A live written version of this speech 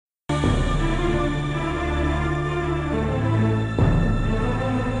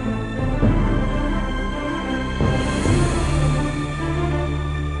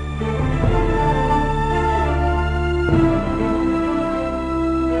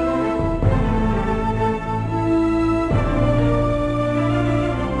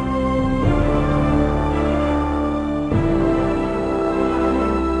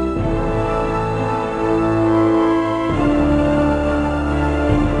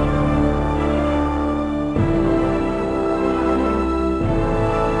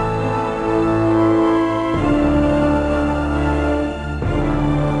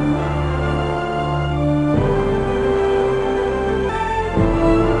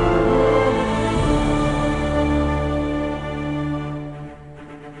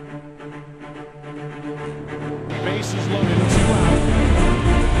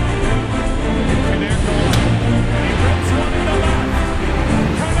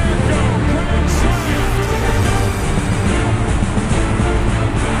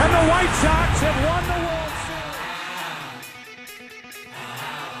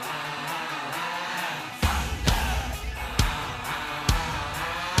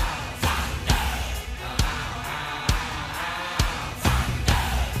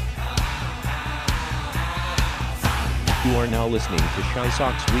are now listening to Shy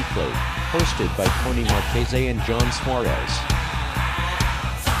Sox Weekly, hosted by Tony Marchese and John Suarez.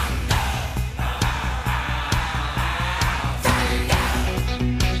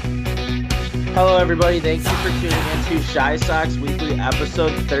 Hello, everybody. Thank you for tuning in to Shy Sox Weekly,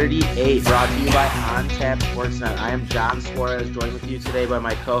 episode 38, brought to you by On Tap Sportsnet. I am John Suarez, joined with you today by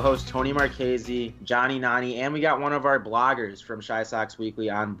my co-host Tony Marchese, Johnny Nani, and we got one of our bloggers from Shy Sox Weekly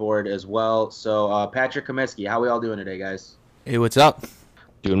on board as well. So, Patrick Comiskey, how we all doing today, guys? Hey, what's up?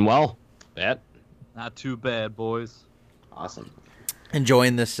 Doing well. Bad? Not too bad, boys. Awesome.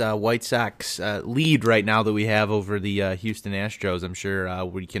 Enjoying this White Sox lead right now that we have over the Houston Astros. I'm sure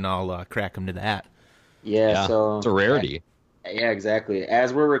we can all crack them to that. Yeah, so it's a rarity. Yeah, exactly.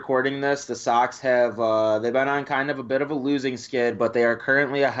 As we're recording this, the Sox have they've been on kind of a bit of a losing skid, but they are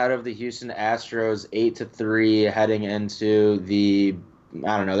currently ahead of the Houston Astros 8-3, heading into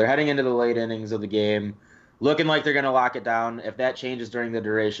they're heading into the late innings of the game. Looking like they're going to lock it down. If that changes during the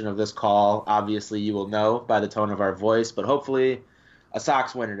duration of this call, obviously you will know by the tone of our voice, but hopefully a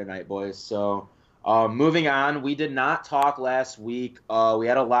Sox winner tonight, boys. So moving on, we did not talk last week. We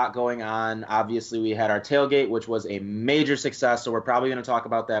had a lot going on. Obviously, we had our tailgate, which was a major success, so we're probably going to talk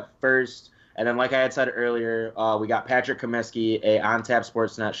about that first. And then, like I had said earlier, we got Patrick Comiskey, a On Tap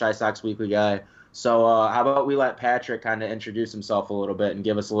Sportsnet Shy Sox Weekly guy. So how about we let Patrick kind of introduce himself a little bit and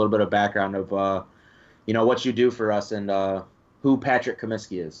give us a little bit of background of what you do for us and who Patrick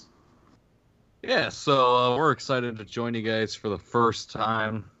Comiskey is. Yeah, so we're excited to join you guys for the first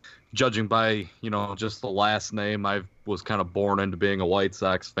time. Judging by, just the last name, I was kind of born into being a White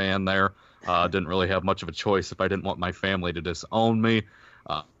Sox fan there. Didn't really have much of a choice if I didn't want my family to disown me.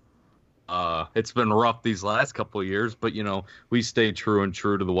 It's been rough these last couple of years, but, we stayed true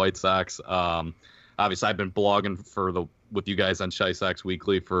to the White Sox. Obviously, I've been blogging with you guys on Shy Sox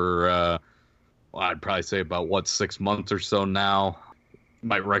Weekly for, I'd probably say about, 6 months or so now. You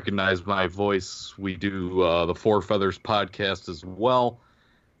might recognize my voice. We do the Four Feathers podcast as well.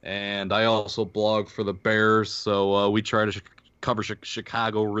 And I also blog for the Bears, so we try to cover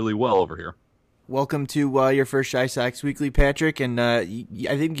Chicago really well over here. Welcome to your first Shy Sox Weekly, Patrick. And I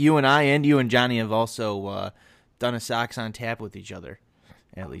think you and Johnny have also done a Sox on Tap with each other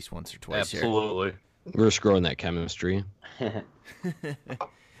at least once or twice. Absolutely. We're just growing that chemistry.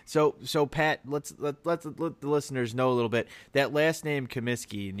 So Pat, let the listeners know a little bit. That last name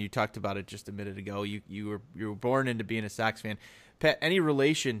Comiskey, and you talked about it just a minute ago. You were born into being a Sox fan. Pat, any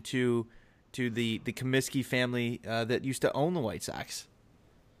relation to the Comiskey family that used to own the White Sox?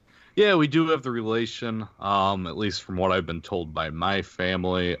 Yeah, we do have the relation, at least from what I've been told by my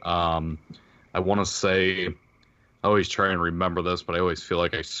family. I want to say, I always try and remember this, but I always feel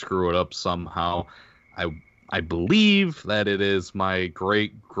like I screw it up somehow. I believe that it is my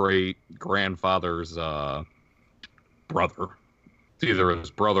great-great-grandfather's brother. It's either his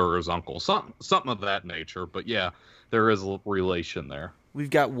brother or his uncle, something of that nature. But yeah, there is a relation there. We've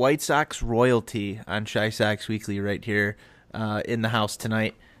got White Sox royalty on Shy Sox Weekly right here in the house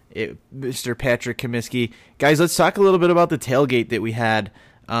tonight. Mr. Patrick Comiskey. Guys, let's talk a little bit about the tailgate that we had.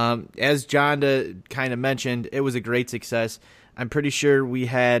 As John kind of mentioned, it was a great success. I'm pretty sure we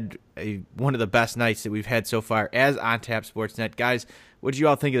had one of the best nights that we've had so far as On Tap Sportsnet. Guys, what did you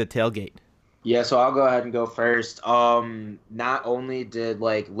all think of the tailgate? Yeah, so I'll go ahead and go first. Not only did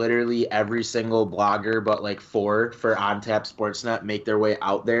literally every single blogger, but four for On Tap Sportsnet make their way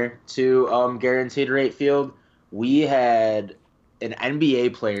out there to Guaranteed Rate Field, we had an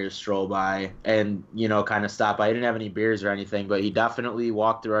NBA player stroll by and kind of stop by. He didn't have any beers or anything, but he definitely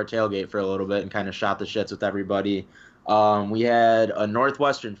walked through our tailgate for a little bit and kind of shot the shits with everybody. We had a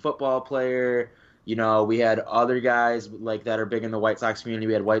Northwestern football player. We had other guys that are big in the White Sox community.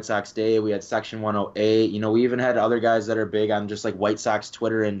 We had White Sox Day. We had Section 108. We even had other guys that are big on just White Sox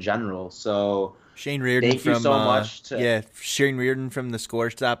Twitter in general. So Shane Reardon thank you so much. Shane Reardon from The Score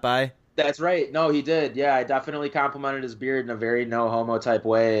stopped by. That's right. No, he did. Yeah, I definitely complimented his beard in a very no homo type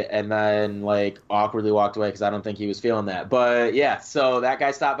way, and then awkwardly walked away because I don't think he was feeling that. But yeah, so that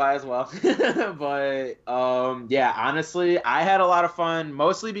guy stopped by as well. But yeah, honestly, I had a lot of fun,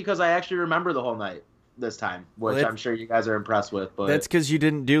 mostly because I actually remember the whole night this time, which I'm sure you guys are impressed with. But that's because you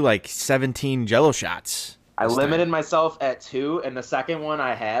didn't do 17 Jello shots. I limited myself at 2, and the second one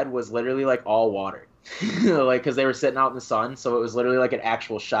I had was literally all water. Because they were sitting out in the sun, so it was literally an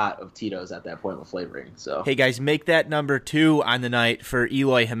actual shot of Tito's at that point with flavoring. So hey guys, make that number 2 on the night for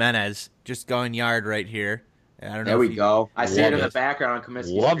Eloy Jimenez, just going yard right here. I don't know. There we go. I see it in the background.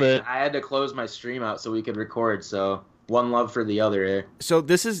 Love it. I had to close my stream out so we could record. So one love for the other here. So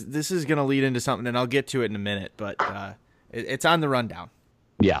this is going to lead into something, and I'll get to it in a minute. But it's on the rundown.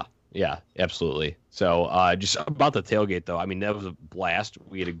 Yeah. Yeah, absolutely. So just about the tailgate, though, I mean, that was a blast.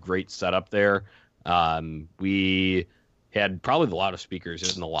 We had a great setup there. We had probably the loudest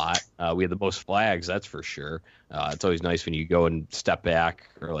speakers in the lot. We had the most flags, that's for sure. It's always nice when you go and step back,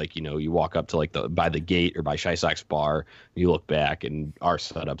 or like, you walk up to like by the gate or by Shy Sox bar, you look back, and our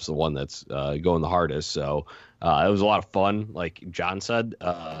setup's the one that's going the hardest. So it was a lot of fun. Like John said,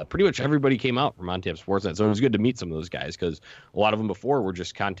 pretty much everybody came out from OnTap Sportsnet. So it was good to meet some of those guys, because a lot of them before were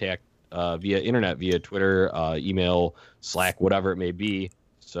just contact via internet, via Twitter, email, Slack, whatever it may be.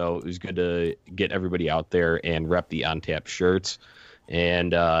 So it was good to get everybody out there and rep the OnTap shirts.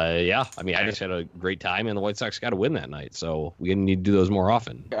 And, yeah, I mean, I just had a great time, and the White Sox got a win that night. So we need to do those more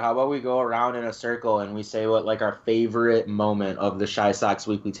often. How about we go around in a circle and we say what, like, our favorite moment of the Shy Sox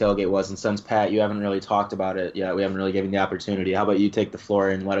Weekly tailgate was? And since, Pat, you haven't really talked about it yet, we haven't really given the opportunity. How about you take the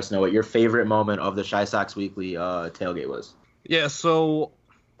floor and let us know what your favorite moment of the Shy Sox Weekly tailgate was? Yeah, so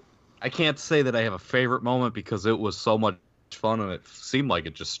I can't say that I have a favorite moment because it was so much fun and it seemed like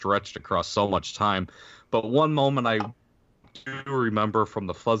it just stretched across so much time. But one moment I do remember from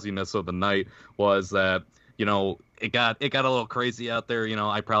the fuzziness of the night was that, it got a little crazy out there.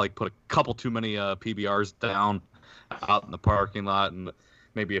 I probably put a couple too many PBRs down out in the parking lot, and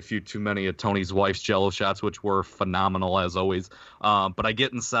maybe a few too many of Tony's wife's Jello shots, which were phenomenal as always. But I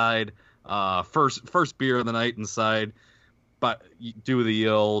get inside, first beer of the night inside, but do the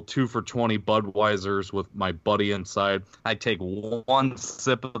old 2 for $20 Budweisers with my buddy inside. I take one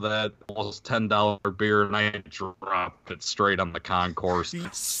sip of that almost $10 beer, and I drop it straight on the concourse,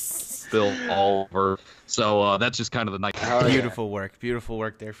 spilled all over. So that's just kind of the night. Beautiful work there from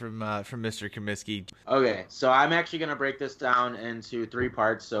Mr. Comiskey. Okay, so I'm actually going to break this down into 3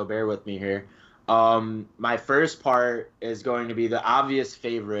 parts, so bear with me here. My first part is going to be the obvious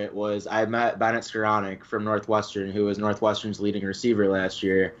favorite was I met Bennett Skoranek from Northwestern, who was Northwestern's leading receiver last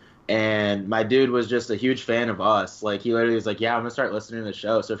year. And my dude was just a huge fan of us. Like, he literally was like, yeah, I'm going to start listening to the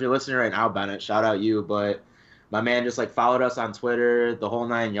show. So if you're listening right now, Bennett, shout out you. But my man just, like, followed us on Twitter, the whole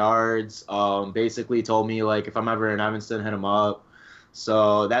 9 yards. Basically told me, like, if I'm ever in Evanston, hit him up.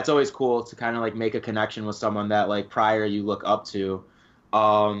 So that's always cool to kind of, like, make a connection with someone that, like, prior you look up to.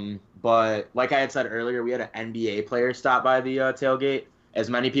 But like I had said earlier, we had an NBA player stop by the tailgate.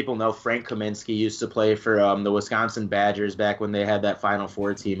 As many people know, Frank Kaminsky used to play for the Wisconsin Badgers back when they had that Final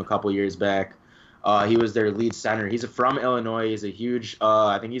Four team a couple years back. He was their lead center. He's from Illinois. He's a huge,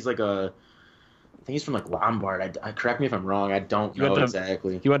 I think he's from like Lombard. Correct me if I'm wrong. I don't know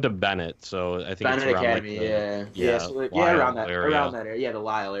exactly. He went to Bennett, so I think Bennett it's around Academy. Like around that area. Yeah, the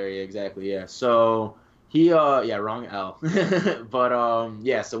Lyle area exactly. Yeah. So he wrong L. But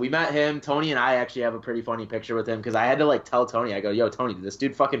yeah, so we met him. Tony and I actually have a pretty funny picture with him because I had to like tell Tony, I go, yo, Tony, this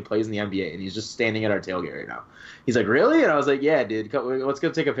dude fucking plays in the NBA and he's just standing at our tailgate right now. He's like, really? And I was like, yeah, dude, let's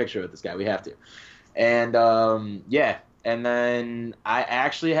go take a picture with this guy. We have to. And yeah. And then I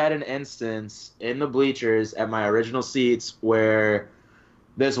actually had an instance in the bleachers at my original seats where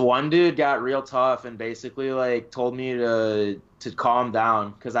this one dude got real tough and basically like told me to calm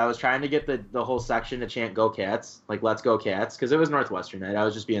down because I was trying to get the whole section to chant "Go Cats," like "Let's go Cats," because it was Northwestern night. I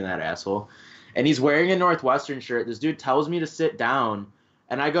was just being that asshole. And he's wearing a Northwestern shirt. This dude tells me to sit down,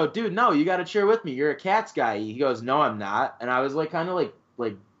 and I go, "Dude, no, you got to cheer with me. You're a Cats guy." He goes, "No, I'm not." And I was like, kind of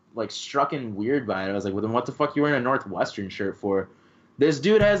like struck and weird by it. I was like, "Well, then what the fuck you wearing a Northwestern shirt for?" This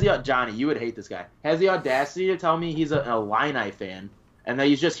dude has Johnny, you would hate this guy, has the audacity to tell me he's a Illini fan. And that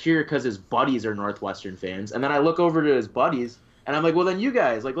he's just here because his buddies are Northwestern fans. And then I look over to his buddies, and I'm like, well, then you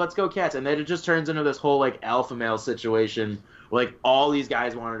guys, like, let's go Cats. And then it just turns into this whole, like, alpha male situation where, like, all these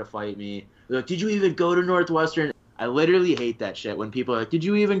guys wanted to fight me. They're like, did you even go to Northwestern? I literally hate that shit when people are like, did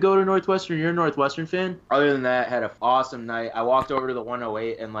you even go to Northwestern? You're a Northwestern fan? Other than that, had an awesome night. I walked over to the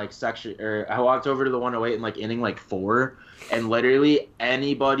 108 and, like, inning, like, 4. And literally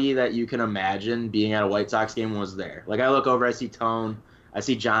anybody that you can imagine being at a White Sox game was there. Like, I look over, I see Tone. I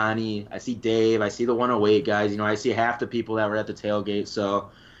see Johnny, I see Dave, I see the 108 guys. You know, I see half the people that were at the tailgate. So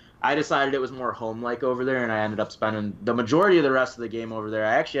I decided it was more home-like over there, and I ended up spending the majority of the rest of the game over there.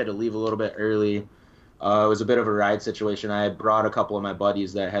 I actually had to leave a little bit early. It was a bit of a ride situation. I had brought a couple of my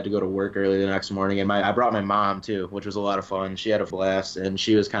buddies that had to go to work early the next morning, and I brought my mom, too, which was a lot of fun. She had a blast, and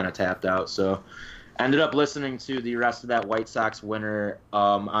she was kind of tapped out. So I ended up listening to the rest of that White Sox winner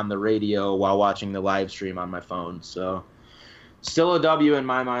on the radio while watching the live stream on my phone. So still a W in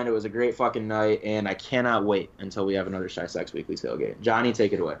my mind. It was a great fucking night, and I cannot wait until we have another Shy Sox Weekly tailgate. Johnny,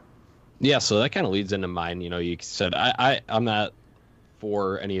 take it away. Yeah, so that kind of leads into mine. You know, you said I'm not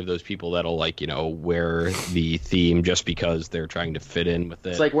for any of those people that'll, like, you know, wear the theme just because they're trying to fit in with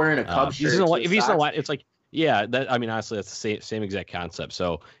it. It's like wearing a Cubs shirt. If he's in a lot, it's like Yeah, that I mean, honestly, that's the same exact concept.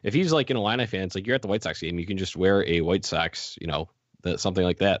 So if he's like an Illini fan, it's like you're at the White Sox game, you can just wear a White Sox, something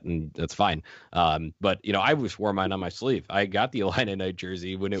like that, and that's fine. But I just wore mine on my sleeve. I got the Illini night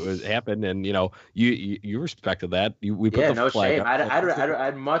jersey when it was happened, and you respected that. We put the no flag shame. up.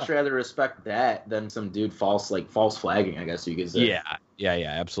 I'd much rather respect that than some dude false flagging, I guess you could say. Yeah,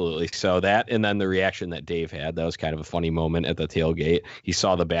 absolutely. So that, and then the reaction that Dave had, that was kind of a funny moment at the tailgate. He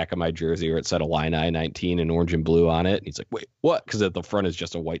saw the back of my jersey where it said Illini 19 in orange and blue on it. And he's like, wait, what? Because at the front is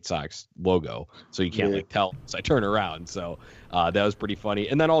just a White Sox logo. So you can't tell. So I turn around. So that was pretty funny.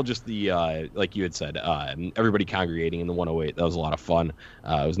 And then all just the, like you had said, everybody congregating in the 108. That was a lot of fun.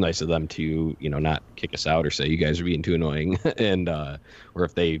 It was nice of them to, not kick us out or say you guys are being too annoying. And, or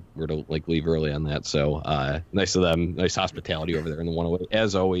if they were to like leave early on that. So nice of them. Nice hospitality over there in the 108.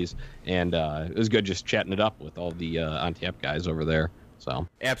 As always, and it was good just chatting it up with all the on tap guys over there. So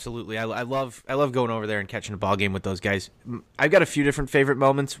absolutely, I love going over there and catching a ball game with those guys. I've got a few different favorite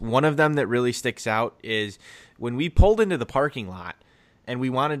moments. One of them that really sticks out is when we pulled into the parking lot and we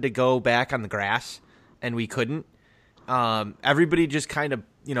wanted to go back on the grass and we couldn't. Everybody just kind of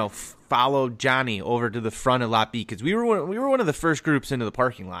followed Johnny over to the front of Lot B because we were one of the first groups into the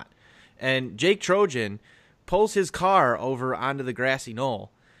parking lot, and Jake Trojan pulls his car over onto the grassy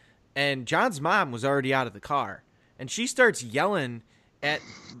knoll, and John's mom was already out of the car, and she starts yelling at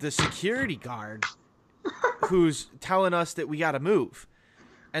the security guard who's telling us that we got to move.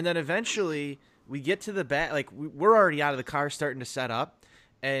 And then eventually we get to the back, like we're already out of the car starting to set up,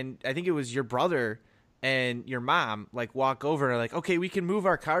 and I think it was your brother and your mom like walk over and are like, okay, we can move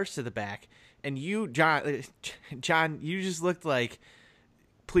our cars to the back. And you, John, you just looked like,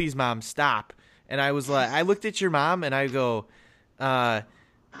 please, Mom, stop. And I was like, I looked at your mom and I go,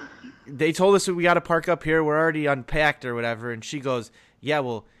 they told us that we got to park up here. We're already unpacked or whatever. And she goes, yeah,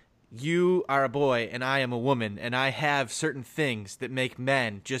 well, you are a boy and I am a woman, and I have certain things that make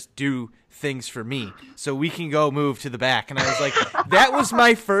men just do things for me. So we can go move to the back. And I was like, that was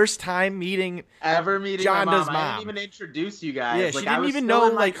my first time meeting Jonda's mom. I didn't even introduce you guys. Yeah, like, she didn't even know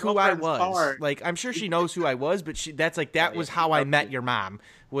like who I was. Car. Like, I'm sure she knows who I was, but that was how I met your mom,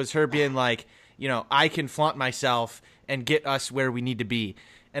 was her being like, I can flaunt myself and get us where we need to be.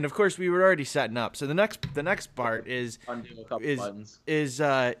 And of course, we were already setting up. So the next part is hold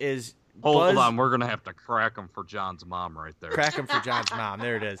on, we're gonna have to crack him for John's mom right there. Crack him for John's mom.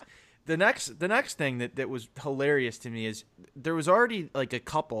 There it is. The next thing that was hilarious to me is there was already like a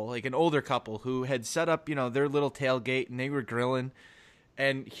couple, like an older couple, who had set up their little tailgate and they were grilling,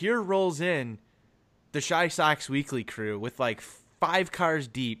 and here rolls in the Chi Sox Weekly crew with like 5 cars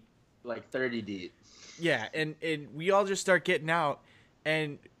deep. Like 30 deep. Yeah, and we all just start getting out,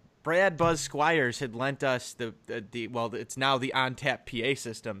 and Brad Buzz Squires had lent us it's now the on-tap PA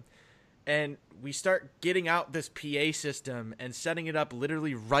system, and we start getting out this PA system and setting it up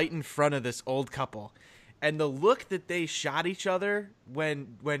literally right in front of this old couple. And the look that they shot each other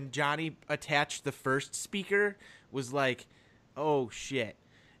when Johnny attached the first speaker was like, oh, shit.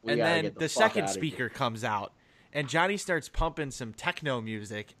 And then the second speaker comes out, and Johnny starts pumping some techno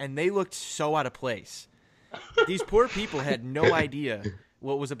music, and they looked so out of place. These poor people had no idea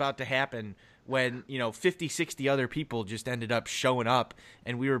what was about to happen when 50, 60 other people just ended up showing up,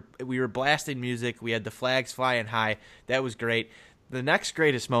 and we were blasting music. We had the flags flying high. That was great. The next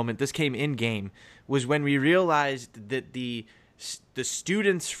greatest moment, this came in game, was when we realized that the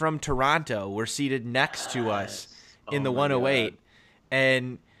students from Toronto were seated next to us in the 108,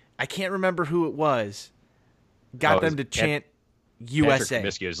 and I can't remember who it was. Got them to chant USA.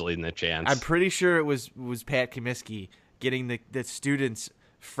 Patrick Comiskey was leading the chants. I'm pretty sure it was Pat Comiskey getting the students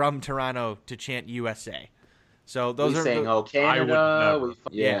from Toronto to chant USA. So those are saying, "Oh, Canada."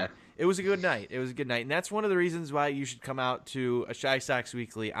 Yeah, it was a good night. And that's one of the reasons why you should come out to a Chi Sox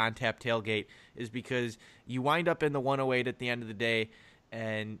Weekly on tap tailgate, is because you wind up in the 108 at the end of the day,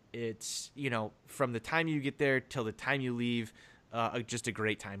 and it's from the time you get there till the time you leave, just a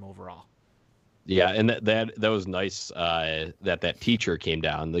great time overall. Yeah, and that was nice that teacher came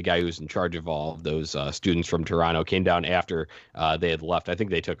down. The guy who was in charge of all of those students from Toronto came down after they had left. I think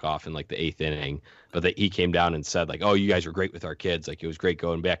they took off in like the 8th inning, but he came down and said like, "Oh, you guys were great with our kids. Like it was great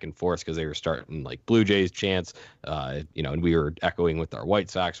going back and forth because they were starting like Blue Jays chants, and we were echoing with our White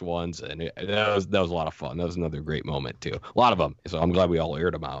Sox ones, and that was a lot of fun. That was another great moment too. A lot of them. So I'm glad we all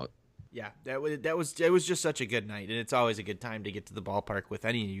aired them out. Yeah, it was just such a good night, and it's always a good time to get to the ballpark with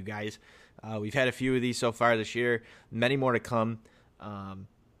any of you guys. We've had a few of these so far this year, many more to come.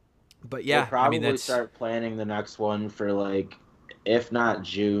 But yeah, we'll probably start planning the next one for like if not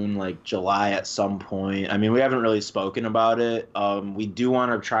June, like July at some point. I mean, we haven't really spoken about it. We do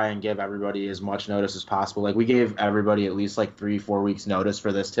want to try and give everybody as much notice as possible. Like, we gave everybody at least like 3-4 weeks notice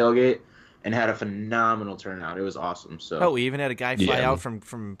for this tailgate and had a phenomenal turnout. It was awesome. So we even had a guy fly out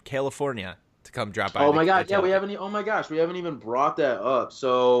from California to come drop by. Oh my god, yeah, we haven't. Oh my gosh, we haven't even brought that up.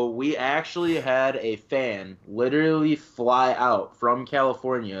 So we actually had a fan literally fly out from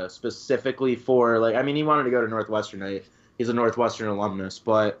California specifically for, like, I mean, he wanted to go to Northwestern. He's a Northwestern alumnus,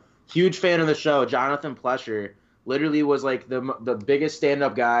 but huge fan of the show. Jonathan Plesher literally was like the biggest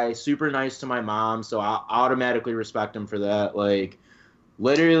stand-up guy, super nice to my mom, so I automatically respect him for that. Like,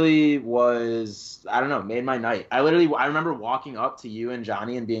 literally was, I don't know, made my night. I remember walking up to you and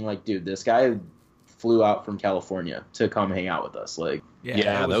Johnny and being like, dude, this guy flew out from California to come hang out with us. Like,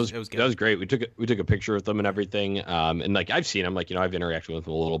 that was great. We took a picture with them and everything. And like, I've seen him, like, I've interacted with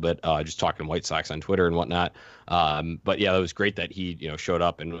him a little bit, just talking White Sox on Twitter and whatnot. But yeah, it was great that he, showed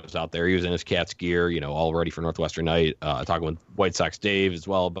up and was out there. He was in his Cats gear, all ready for Northwestern night, talking with White Sox Dave as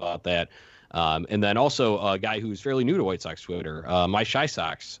well about that. And then also a guy who's fairly new to White Sox Twitter, my Shy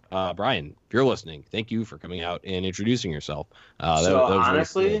Sox, Brian, if you're listening, thank you for coming out and introducing yourself. That was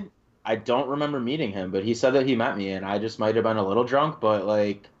honestly, really cool. I don't remember meeting him, but he said that he met me, and I just might have been a little drunk, but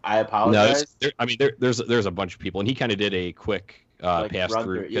like, I apologize. No, there's a bunch of people, and he kind of did a quick pass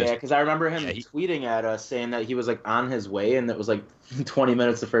through. Yeah, because I remember him tweeting at us saying that he was like on his way, and it was like 20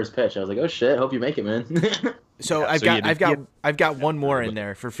 minutes the first pitch. I was like, oh shit, hope you make it, man. So I've got one more in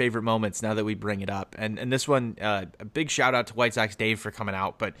there for favorite moments now that we bring it up, and this one, a big shout out to White Sox Dave for coming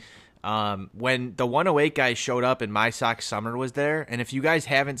out. But when the 108 guy showed up and My Sox Summer was there, and if you guys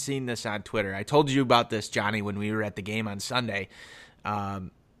haven't seen this on Twitter, I told you about this, Johnny, when we were at the game on Sunday,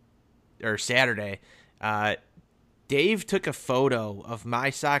 or Saturday. Dave took a photo of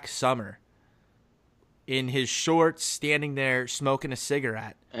My Sox Summer in his shorts, standing there smoking a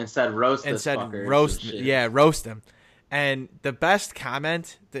cigarette, and said roast this fucker. Roast him. And the best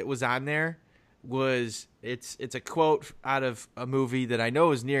comment that was on there was, it's a quote out of a movie that I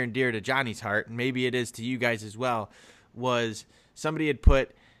know is near and dear to Johnny's heart, and maybe it is to you guys as well. Was somebody had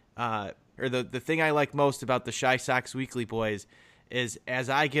put, or the thing I like most about the Shy Sox Weekly boys is, as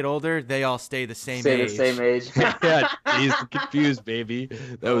I get older, they all stay the same age. Yeah, he's confused, baby.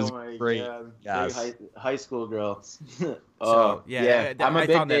 That was great. Yes. High school girls. I'm a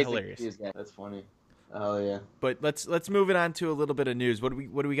big found that hilarious. Guy. That's funny. Oh yeah. But let's move it on to a little bit of news. What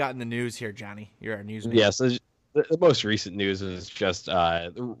do we got in the news here, Johnny? You're our newsman. Yes. The most recent news is just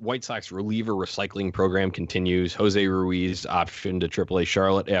the White Sox reliever recycling program continues. Jose Ruiz optioned to AAA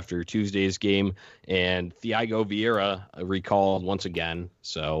Charlotte after Tuesday's game, and Thiago Vieira recalled once again.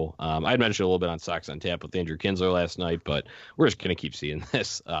 So I had mentioned a little bit on Sox on Tap with Andrew Kinsler last night, but we're just going to keep seeing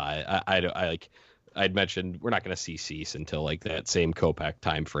this. I'd mentioned we're not going to see Cease until like that same Kopech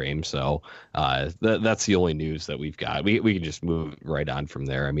time frame. So that's the only news that we've got. We can just move right on from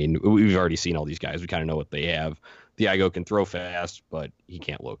there. I mean, we've already seen all these guys. We kind of know what they have. Thiago can throw fast, but he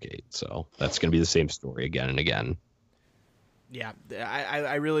can't locate. So that's going to be the same story again and again. Yeah,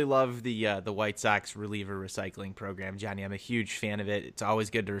 I really love the White Sox reliever recycling program, Johnny. I'm a huge fan of it. It's always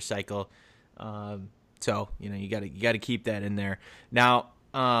good to recycle. So you got to keep that in there. Now,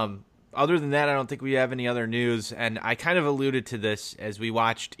 other than that, I don't think we have any other news. And I kind of alluded to this as we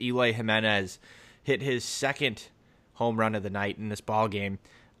watched Eloy Jimenez hit his second home run of the night in this ball game.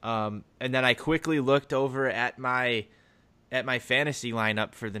 And then I quickly looked over at my fantasy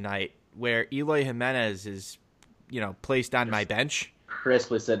lineup for the night, where Eloy Jimenez is, placed on my bench.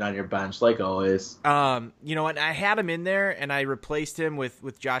 Crisply sitting on your bench, like always. And I had him in there, and I replaced him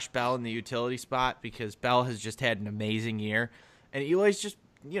with Josh Bell in the utility spot because Bell has just had an amazing year, and Eloy's just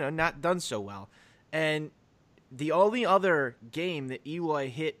not done so well. And the only other game that Eloy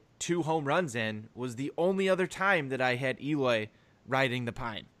hit 2 home runs in was the only other time that I had Eloy riding the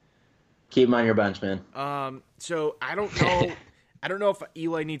pine. Keep him on your bench, man. So I don't know. I don't know if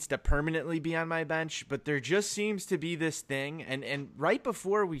Eloy needs to permanently be on my bench, but there just seems to be this thing. And right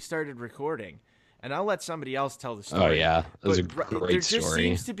before we started recording, and I'll let somebody else tell the story. Oh, yeah. That was a great story. There just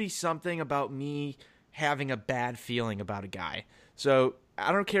seems to be something about me having a bad feeling about a guy. So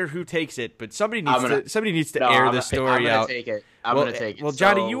I don't care who takes it, but somebody needs to air this story out. I'm gonna take it. Well,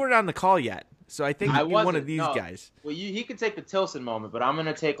 Johnny, you weren't on the call yet, so I think you're one of these guys. Well, he can take the Tilson moment, but I'm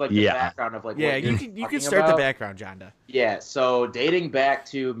gonna take the background of you can start the background, Jonda. Yeah, so dating back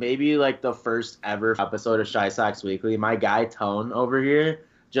to maybe the first ever episode of Shy Sox Weekly, my guy Tone over here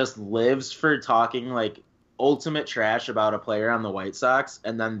just lives for talking ultimate trash about a player on the White Sox,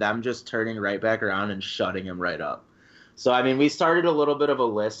 and then them just turning right back around and shutting him right up. So, I mean, we started a little bit of a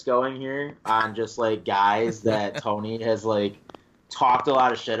list going here on just, guys that Tony has, talked a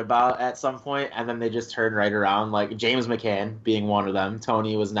lot of shit about at some point, and then they just turned right around, like James McCann being one of them.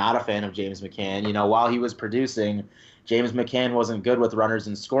 Tony was not a fan of James McCann. You know, while he was producing, James McCann wasn't good with runners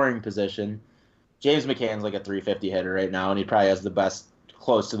in scoring position. James McCann's like a 350 hitter right now, and he probably has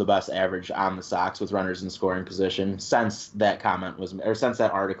close to the best average on the Sox with runners in scoring position since that since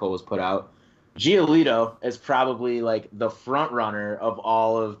that article was put out. Giolito is probably like the front runner of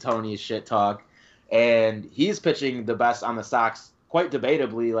all of Tony's shit talk, and he's pitching the best on the Sox, quite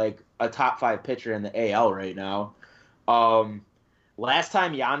debatably like a top 5 pitcher in the AL right now. Last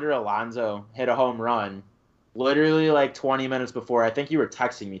time Yonder Alonso hit a home run, literally like 20 minutes before, I think you were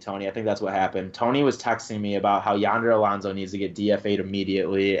texting me, Tony. I think that's what happened. Tony was texting me about how Yonder Alonso needs to get DFA'd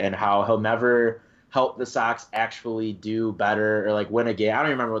immediately and how he'll never help the Sox actually do better or like win a game. I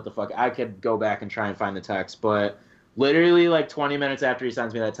don't remember what the fuck. I could go back and try and find the text, but literally like 20 minutes after he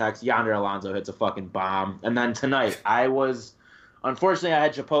sends me that text, Yonder Alonso hits a fucking bomb. And then tonight, unfortunately, I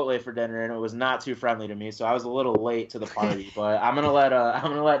had Chipotle for dinner, and it was not too friendly to me, so I was a little late to the party. But I'm gonna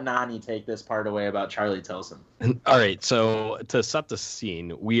let Nani take this part away about Charlie Tilson. All right, so to set the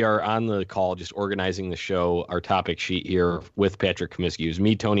scene, we are on the call, just organizing the show, our topic sheet here with Patrick Comiskey. It was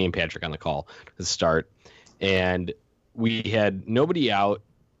me, Tony, and Patrick on the call to start, and we had nobody out.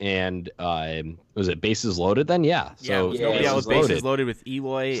 And was it bases loaded then? Yeah. So nobody out with bases loaded with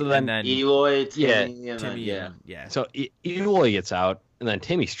Eloy. So then Eloy, Timmy, yeah. So Eloy gets out, and then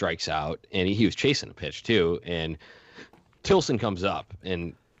Timmy strikes out, and he was chasing a pitch too. And Tilson comes up,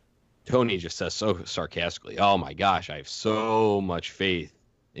 and Tony just says so sarcastically, "Oh my gosh, I have so much faith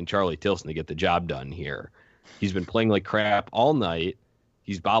in Charlie Tilson to get the job done here. He's been playing like crap all night.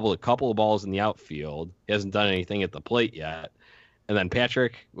 He's bobbled a couple of balls in the outfield. He hasn't done anything at the plate yet." And then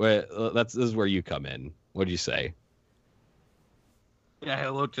Patrick, this is where you come in. What did you say? Yeah, I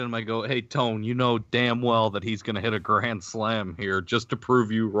looked at him. I go, "Hey, Tone, you know damn well that he's going to hit a grand slam here just to prove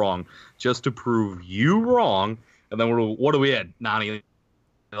you wrong. Just to prove you wrong." And then what do we at, Nani?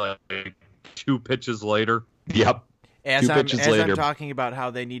 Like 2 pitches later? Yep. As I'm talking about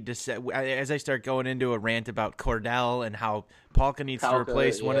how they need to as I start going into a rant about Cordell and how Palka needs to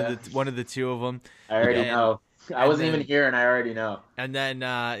replace one of the two of them. I already know. I wasn't even here, and I already know. And then,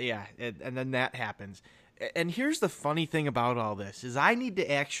 and then that happens. And here's the funny thing about all this is I need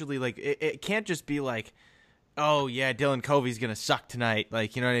to actually, like, it can't just be like, oh, yeah, Dylan Covey's going to suck tonight.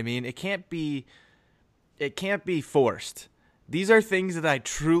 Like, you know what I mean? It can't be forced. These are things that I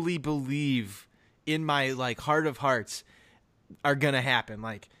truly believe in my, like, heart of hearts are going to happen.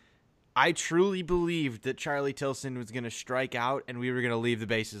 Like, I truly believed that Charlie Tilson was going to strike out and we were going to leave the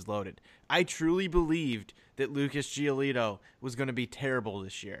bases loaded. I truly believed that Lucas Giolito was going to be terrible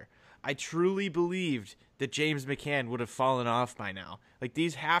this year. I truly believed that James McCann would have fallen off by now. Like,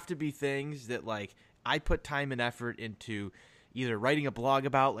 these have to be things that, like, I put time and effort into either writing a blog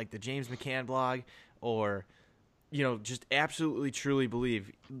about, like the James McCann blog, or, you know, just absolutely truly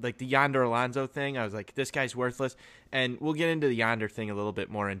believe. Like the Yonder Alonso thing, I was like, this guy's worthless. And we'll get into the Yonder thing a little bit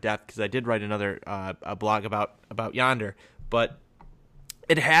more in depth because I did write another a blog about Yonder. But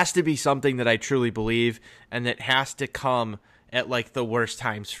it has to be something that I truly believe, and that has to come at like the worst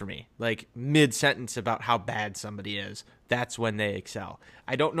times for me. Like mid-sentence about how bad somebody is. That's when they excel.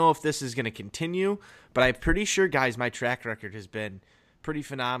 I don't know if this is going to continue, but I'm pretty sure, guys, my track record has been pretty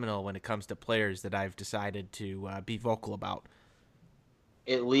phenomenal when it comes to players that I've decided to be vocal about.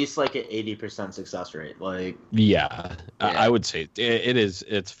 At least like an 80% success rate. Like, yeah. I would say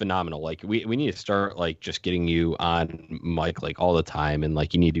it's phenomenal. Like we need to start like just getting you on mic like all the time, and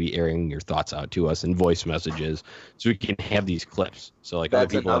like you need to be airing your thoughts out to us in voice messages so we can have these clips. So like other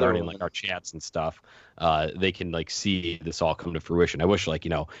people that are in like our chats and stuff, they can like see this all come to fruition. I wish like, you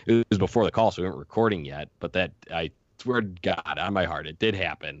know, it was before the call, so we weren't recording yet, but that I swear to God, on my heart, it did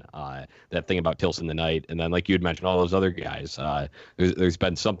happen. That thing about Tilson tonight, and then like you had mentioned, all those other guys. There's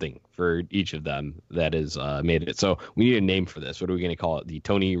been something for each of them that has made it. So we need a name for this. What are we going to call it? The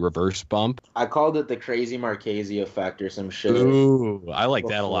Tony reverse bump? I called it the crazy Marchese effect or some shit. Ooh, I like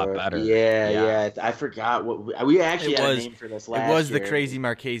that a lot better. Yeah. I forgot what we actually had a name for this last year. It was the crazy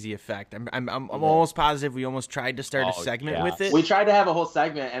Marchese effect. I'm almost positive we almost tried to start a segment with it. We tried to have a whole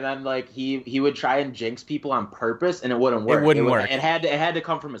segment, and then like he would try and jinx people on purpose, and it wouldn't work. It had to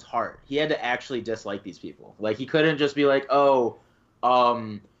come from his heart. He had to actually dislike these people. Like he couldn't just be like, oh,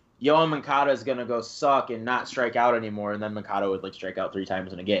 Yoan Moncada is gonna go suck and not strike out anymore, and then Moncada would like strike out 3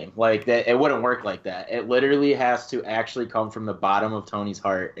 times in a game. Like that, it wouldn't work like that. It literally has to actually come from the bottom of Tony's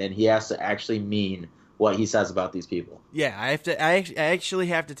heart, and he has to actually mean what he says about these people. Yeah, I actually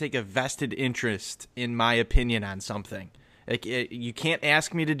have to take a vested interest in my opinion on something. Like you can't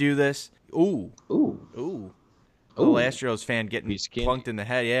ask me to do this. Ooh. little Ooh. Astros fan getting Piece of candy. plunked in the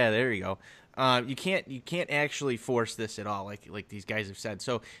head. Yeah, there you go. You can't actually force this at all, like these guys have said.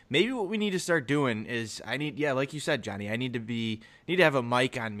 So maybe what we need to start doing is like you said, Johnny, I need to have a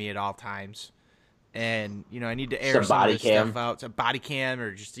mic on me at all times, and I need to air Just a some of body this cam. stuff out. It's a body cam,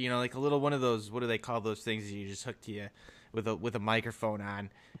 or just like a little one of those. What do they call those things that you just hook to you with a microphone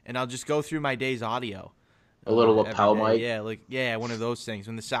on, and I'll just go through my day's audio. A little every lapel day. mic. One of those things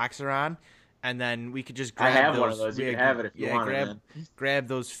when the Sox are on. And then we could just I grab have those. one of those. You can have it if you want it, man. Grab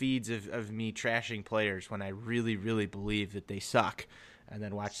those feeds of me trashing players when I really, really believe that they suck, and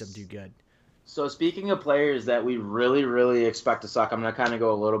then watch them do good. So speaking of players that we really, really expect to suck, I'm going to kind of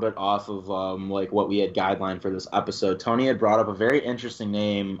go a little bit off of like what we had guideline for this episode. Tony had brought up a very interesting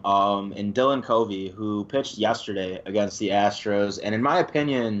name in Dylan Covey, who pitched yesterday against the Astros, and in my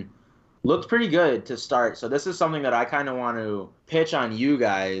opinion, looked pretty good to start. So this is something that I kind of want to pitch on you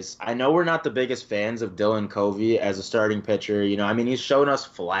guys. I know we're not the biggest fans of Dylan Covey as a starting pitcher. He's shown us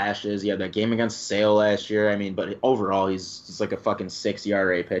flashes. He had that game against Sale last year. But overall, he's like a fucking 6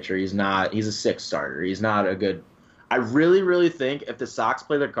 ERA pitcher. He's a 6 starter. He's not a good. I really, really think if the Sox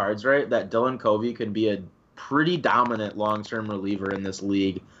play their cards right, that Dylan Covey could be a pretty dominant long-term reliever in this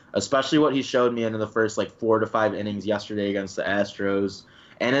league, especially what he showed me in the first 4 to 5 innings yesterday against the Astros.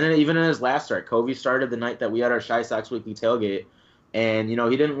 And then even in his last start, Covey started the night that we had our Shy Sox Weekly tailgate. And, he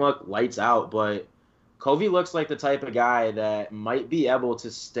didn't look lights out, but Covey looks like the type of guy that might be able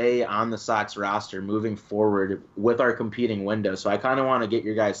to stay on the Sox roster moving forward with our competing window. So I kind of want to get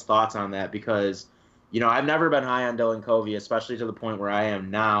your guys' thoughts on that because, I've never been high on Dylan Covey, especially to the point where I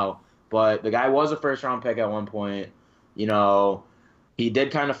am now. But the guy was a first-round pick at one point. He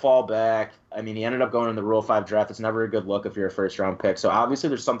did kind of fall back. He ended up going in the Rule 5 draft. It's never a good look if you're a first-round pick. So obviously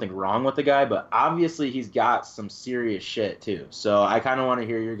there's something wrong with the guy, but obviously he's got some serious shit too. So I kind of want to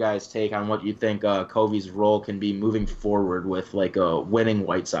hear your guys' take on what you think Covey's role can be moving forward with a winning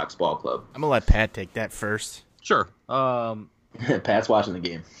White Sox ball club. I'm going to let Pat take that first. Sure. Pat's watching the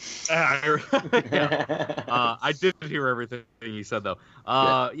game. I did hear everything you said, though.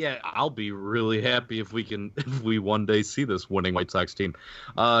 I'll be really happy if we one day see this winning White Sox team.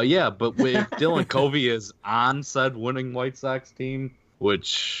 But with Dylan Covey is on said winning White Sox team,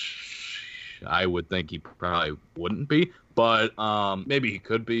 which I would think he probably wouldn't be, but maybe he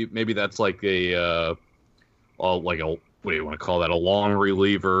could be. Maybe that's like a what do you want to call that? A long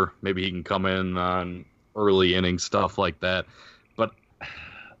reliever. Maybe he can come in on early inning stuff like that, but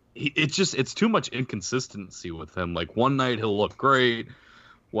it's too much inconsistency with him. One night he'll look great,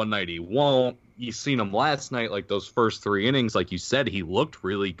 one night he won't. You seen him last night, those first 3 innings, like you said, he looked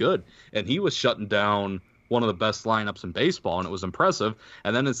really good, and he was shutting down one of the best lineups in baseball, and it was impressive.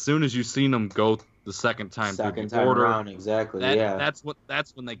 And then as soon as you seen him go the second time around, exactly. That's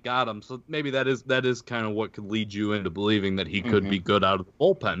when they got him. So maybe that is kind of what could lead you into believing that he could be good out of the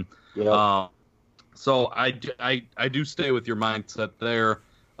bullpen. Yep. So I do stay with your mindset there.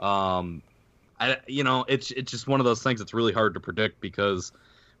 It's just one of those things that's really hard to predict because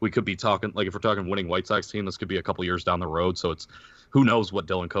we could be talking, if we're talking winning White Sox team, this could be a couple years down the road. So it's who knows what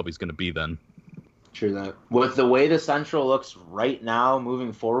Dylan Covey's going to be then. True that. With the way the Central looks right now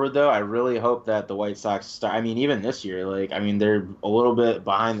moving forward, though, I really hope that the White Sox start. Even this year, they're a little bit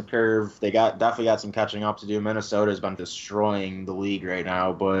behind the curve. They definitely got some catching up to do. Minnesota's been destroying the league right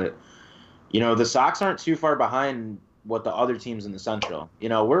now, but the Sox aren't too far behind what the other teams in the Central.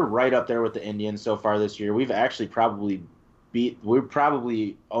 We're right up there with the Indians so far this year. We've actually we're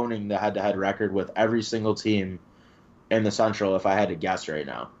probably owning the head-to-head record with every single team in the Central if I had to guess right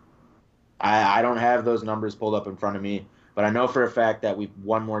now. I don't have those numbers pulled up in front of me, but I know for a fact that we've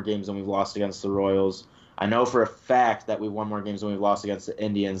won more games than we've lost against the Royals. I know for a fact that we've won more games than we've lost against the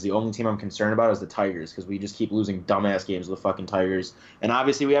Indians. The only team I'm concerned about is the Tigers because we just keep losing dumbass games with the fucking Tigers. And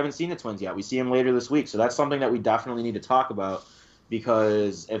obviously we haven't seen the Twins yet. We see them later this week. So that's something that we definitely need to talk about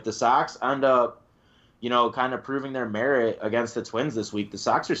because if the Sox end up, kind of proving their merit against the Twins this week, the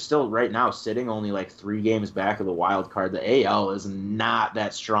Sox are still right now sitting only 3 games back of the wild card. The AL is not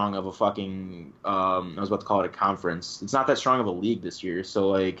that strong of a fucking, I was about to call it a conference. It's not that strong of a league this year.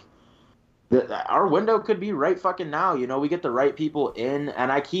 So our window could be right fucking now. We get the right people in,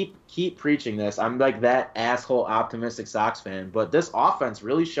 and I keep preaching this. I'm that asshole optimistic Sox fan, but this offense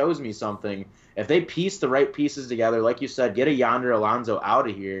really shows me something. If they piece the right pieces together, like you said, get a Yonder Alonso out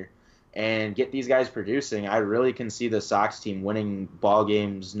of here and get these guys producing, I really can see the Sox team winning ball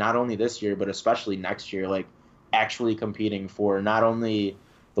games not only this year, but especially next year, actually competing for not only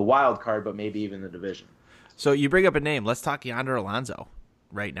the wild card, but maybe even the division. So you bring up a name. Let's talk Yonder Alonso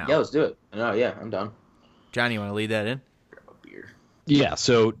right now. Yeah, let's do it. No, yeah, I'm done. Johnny, you want to lead that in? Grab a beer. Yeah,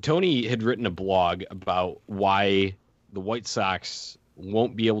 so Tony had written a blog about why the White Sox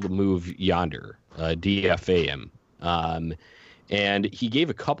won't be able to move Yonder, DFA him. And he gave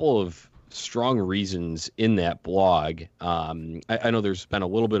a couple of strong reasons in that blog. I know there's been a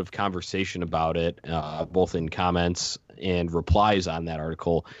little bit of conversation about it, both in comments and replies on that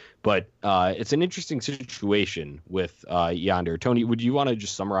article. But it's an interesting situation with Yonder. Tony, would you want to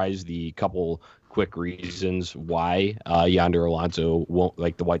just summarize the couple quick reasons why Yonder Alonso won't,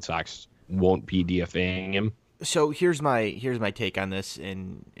 like the White Sox won't be DFAing him? So here's my take on this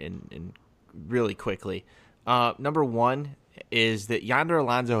in really quickly. Number one is that Yonder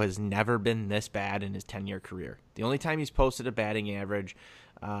Alonso has never been this bad in his 10-year career. The only time he's posted a batting average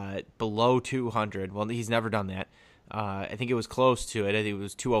below 200, well, he's never done that. I think it was close to it. I think it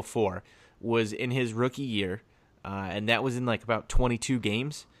was 204, was in his rookie year, and that was in like about 22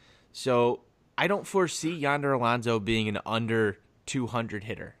 games. So I don't foresee Yonder Alonso being an under 200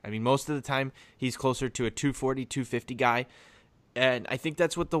 hitter. I mean, most of the time he's closer to a 240, 250 guy. And I think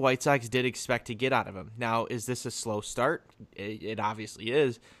that's what the White Sox did expect to get out of him. Now, is this a slow start? It obviously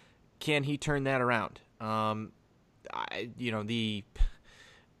is. Can he turn that around? The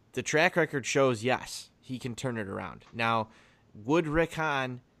track record shows yes, he can turn it around. Now, would Rick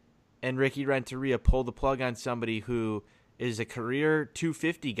Hahn and Ricky Renteria pull the plug on somebody who is a career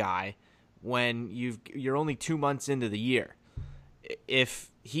 250 guy when you're only 2 months into the year?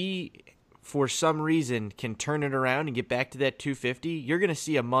 If he, for some reason, can turn it around and get back to that 250, you're going to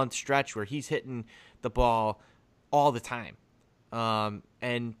see a month stretch where he's hitting the ball all the time.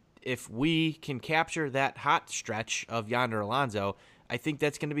 And if we can capture that hot stretch of Yonder Alonso, I think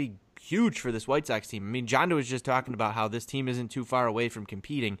that's going to be huge for this White Sox team. I mean, John was just talking about how this team isn't too far away from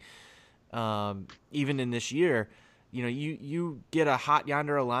competing, even in this year. You know, you get a hot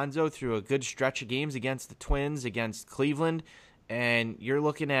Yonder Alonso through a good stretch of games against the Twins, against Cleveland, and you're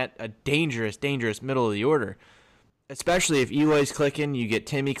looking at a dangerous middle of the order. Especially if Eloy's clicking, you get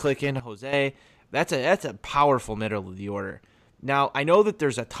Timmy clicking, Jose. That's a powerful middle of the order. Now, I know that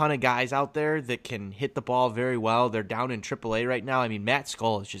there's a ton of guys out there that can hit the ball very well. They're down in AAA right now. I mean, Matt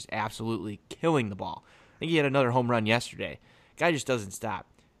Skull is just absolutely killing the ball. I think he had another home run yesterday. Guy just doesn't stop.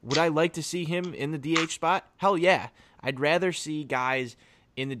 Would I like to see him in the DH spot? Hell yeah. I'd rather see guys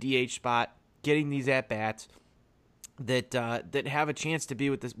in the DH spot getting these at-bats that have a chance to be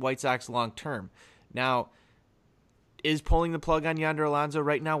with the White Sox long term. Now, is pulling the plug on Yonder Alonso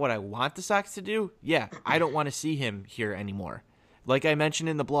right now what I want the Sox to do? Yeah, I don't want to see him here anymore. Like I mentioned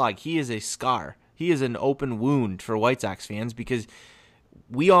in the blog, he is a scar. He is an open wound for White Sox fans because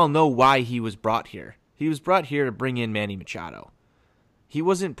we all know why he was brought here. He was brought here to bring in Manny Machado. He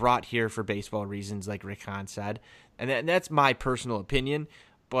wasn't brought here for baseball reasons like Rick Hahn said, and that's my personal opinion,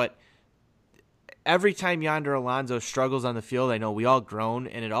 but every time Yonder Alonso struggles on the field, I know we all groan,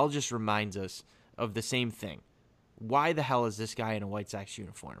 and it all just reminds us of the same thing. Why the hell is this guy in a White Sox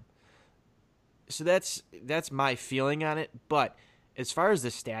uniform? So that's my feeling on it. But as far as the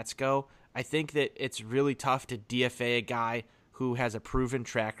stats go, I think that it's really tough to DFA a guy who has a proven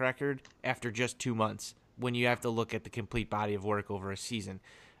track record after just 2 months when you have to look at the complete body of work over a season.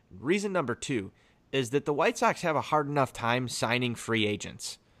 Reason number two is that the White Sox have a hard enough time signing free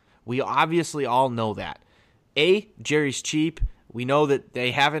agents. We obviously all know that. Jerry's cheap. We know that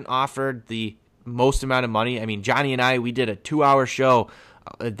they haven't offered the most amount of money. I mean, Johnny and I, we did a 2-hour show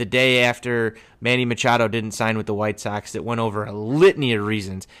the day after Manny Machado didn't sign with the White Sox that went over a litany of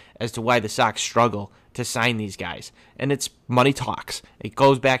reasons as to why the Sox struggle to sign these guys. And it's money talks. It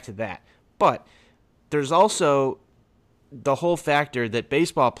goes back to that. But there's also the whole factor that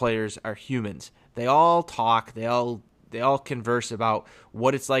baseball players are humans. They all talk. They all converse about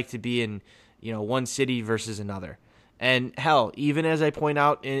what it's like to be in, one city versus another. And hell, even as I point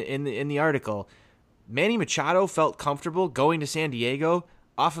out in the article, Manny Machado felt comfortable going to San Diego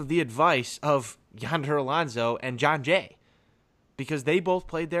off of the advice of Yonder Alonso and John Jay, because they both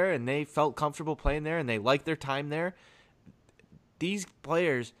played there and they felt comfortable playing there and they liked their time there. These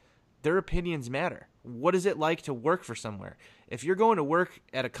players, their opinions matter. What is it like to work for somewhere? If you're going to work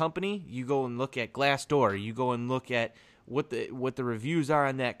at a company, you go and look at Glassdoor. You go and look at what the reviews are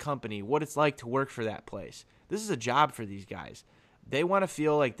on that company, what it's like to work for that place. This is a job for these guys. They want to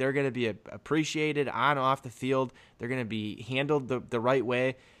feel like they're going to be appreciated on off the field. They're going to be handled the right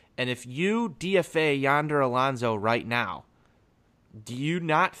way. And if you DFA Yonder Alonso right now, do you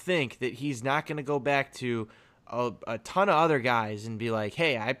not think that he's not going to go back to a ton of other guys and be like,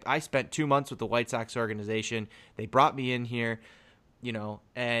 hey, I spent 2 months with the White Sox organization. They brought me in here,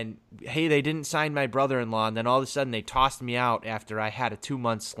 and hey, they didn't sign my brother-in-law, and then all of a sudden they tossed me out after I had a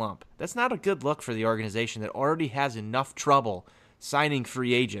 2-month slump. That's not a good look for the organization that already has enough trouble signing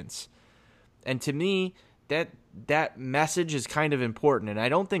free agents. And to me, that message is kind of important. And I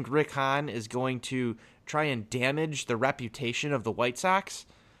don't think Rick Hahn is going to try and damage the reputation of the White Sox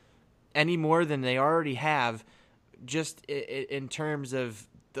any more than they already have, just in terms of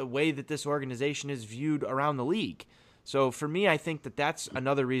the way that this organization is viewed around the league. So for me, I think that's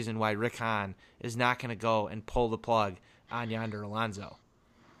another reason why Rick Hahn is not going to go and pull the plug on Yonder Alonso.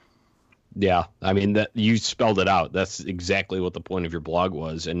 Yeah, I mean, that you spelled it out. That's exactly what the point of your blog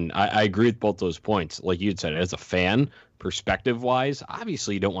was, and I agree with both those points. Like you had said, as a fan, perspective-wise,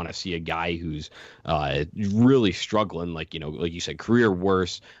 obviously you don't want to see a guy who's really struggling, like you said, career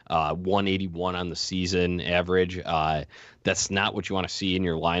worst, 181 on the season average. That's not what you want to see in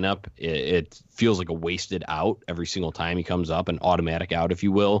your lineup. It feels like a wasted out every single time he comes up, an automatic out, if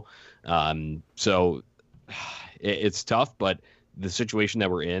you will. So it's tough, but the situation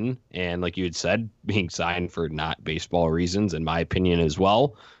that we're in, and like you had said, being signed for not baseball reasons, in my opinion as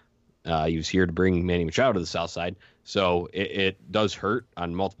well. He was here to bring Manny Machado to the South Side. So it does hurt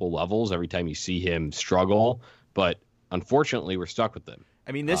on multiple levels every time you see him struggle. But unfortunately, we're stuck with them.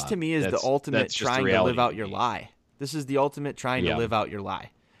 I mean, this to me is the ultimate trying to live out your lie. This is the ultimate trying to live out your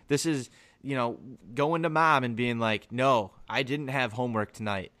lie. This is, going to mom and being like, no, I didn't have homework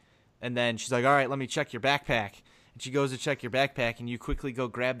tonight. And then she's like, all right, let me check your backpack. And she goes to check your backpack, and you quickly go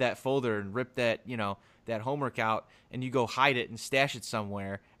grab that folder and rip that, that homework out, and you go hide it and stash it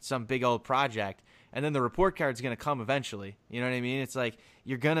somewhere, some big old project. And then the report card's going to come eventually. You know what I mean? It's like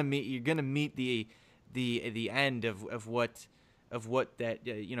you're going to meet the end of what that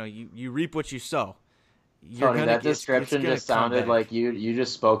you reap what you sow. Tony, that description just sounded like you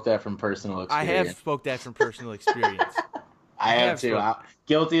just spoke that from personal experience. I have spoke that from personal experience. I have too.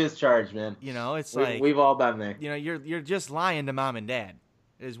 Guilty as charged, man. It's like we've all been there. You're just lying to mom and dad,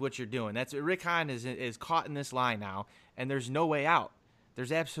 is what you're doing. That's Rick Hahn is caught in this lie now, and there's no way out.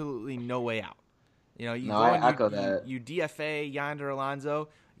 There's absolutely no way out. I echo that. You DFA Yonder Alonso.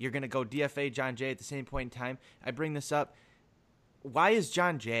 You're gonna go DFA John Jay at the same point in time. I bring this up. Why is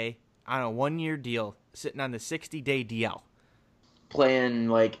John Jay on a 1-year deal, sitting on the 60-day DL? Playing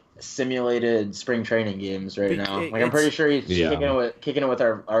like simulated spring training games right now. I'm pretty sure he's kicking it with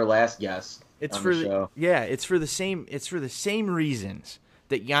our last guest. It's on for the show. It's for the same reasons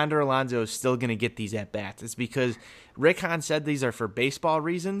that Yonder Alonso is still going to get these at bats. It's because Rick Hahn said these are for baseball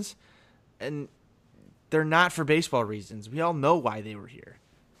reasons, and they're not for baseball reasons. We all know why they were here.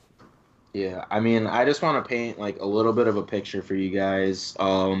 Yeah, I mean, I just want to paint like a little bit of a picture for you guys.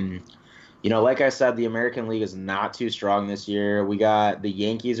 Like I said, the American League is not too strong this year. We got the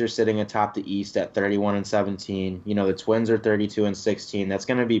Yankees are sitting atop the East at 31-17. The Twins are 32-16. That's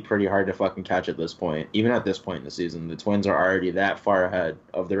going to be pretty hard to fucking catch at this point. Even at this point in the season, the Twins are already that far ahead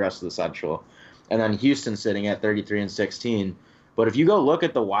of the rest of the Central. And then Houston sitting at 33-16. But if you go look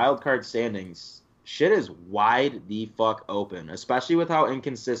at the wild card standings, shit is wide the fuck open, especially with how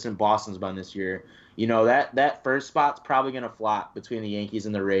inconsistent Boston's been this year. That first spot's probably going to flop between the Yankees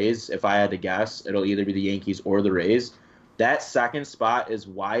and the Rays. If I had to guess, it'll either be the Yankees or the Rays. That second spot is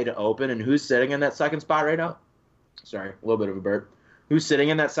wide open. And who's sitting in that second spot right now? Sorry, a little bit of a burp. Who's sitting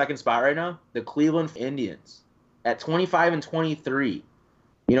in that second spot right now? The Cleveland Indians at 25-23.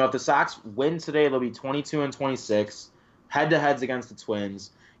 If the Sox win today, they'll be 22-26. Head-to-heads against the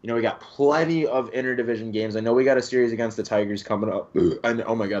Twins. We got plenty of interdivision games. I know we got a series against the Tigers coming up.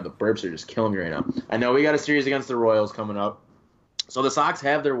 Oh my God, the burps are just killing me right now. I know we got a series against the Royals coming up. So the Sox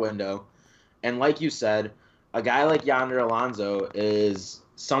have their window. And like you said, a guy like Yonder Alonso is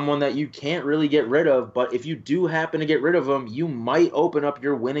someone that you can't really get rid of. But if you do happen to get rid of him, you might open up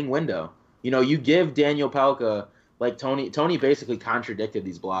your winning window. You give Daniel Palka, like Tony basically contradicted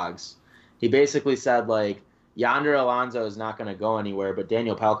these blogs. He basically said, like, Yonder Alonso is not going to go anywhere, but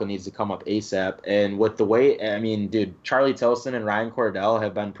Daniel Palka needs to come up ASAP. And with the way, Charlie Tilson and Ryan Cordell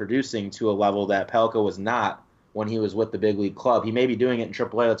have been producing to a level that Palka was not when he was with the big league club. He may be doing it in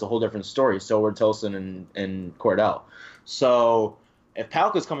AAA. That's a whole different story. So were Tilson and Cordell. So if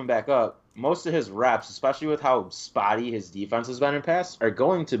Palka's coming back up, most of his reps, especially with how spotty his defense has been in past, are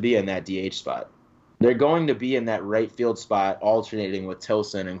going to be in that DH spot. They're going to be in that right field spot, alternating with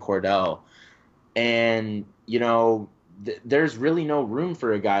Tilson and Cordell. And, there's really no room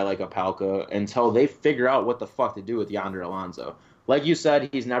for a guy like a Palka until they figure out what the fuck to do with Yonder Alonso. Like you said,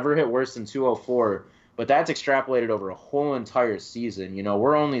 he's never hit worse than 204, but that's extrapolated over a whole entire season.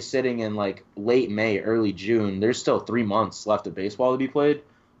 We're only sitting in like late May, early June. There's still 3 months left of baseball to be played.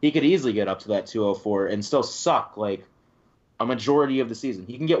 He could easily get up to that 204 and still suck like a majority of the season.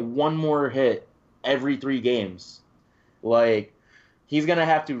 He can get one more hit every 3 games. Like, he's going to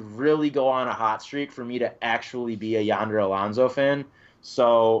have to really go on a hot streak for me to actually be a Yonder Alonso fan.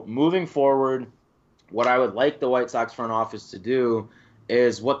 So moving forward, what I would like the White Sox front office to do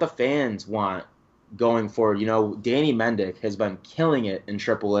is what the fans want going forward. You know, Danny Mendick has been killing it in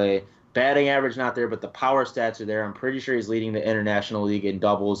AAA. Batting average not there, but the power stats are there. I'm pretty sure he's leading the International League in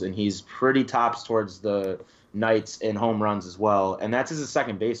doubles, and he's pretty tops towards the Knights in home runs as well. And that's as a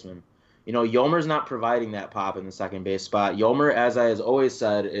second baseman. You know, Yomer's not providing that pop in the second base spot. Yomer, as I has always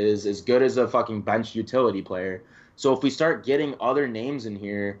said, is as good as a fucking bench utility player. So if we start getting other names in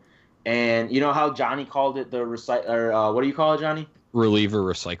here, and you know how Johnny called it the what do you call it, Johnny? Reliever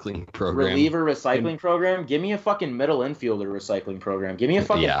recycling program. Reliever recycling program. Give me a fucking middle infielder recycling program. Give me a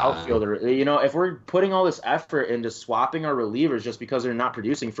fucking outfielder. You know, if we're putting all this effort into swapping our relievers just because they're not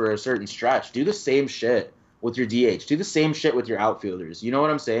producing for a certain stretch, do the same shit with your DH. Do the same shit with your outfielders. You know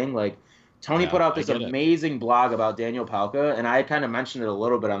what I'm saying? Like, Tony put out this amazing blog about Daniel Palka, and I kind of mentioned it a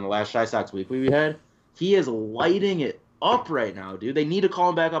little bit on the last Shy Sox Weekly we had. He is lighting it up right now, dude. They need to call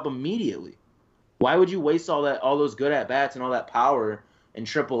him back up immediately. Why would you waste all those good at-bats and all that power in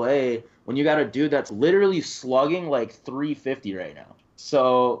AAA when you got a dude that's literally slugging like 350 right now?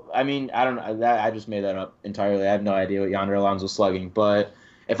 So, I mean, I don't know. I just made that up entirely. I have no idea what Yonder Alonso's slugging. But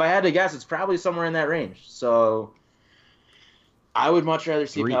if I had to guess, it's probably somewhere in that range. So I would much rather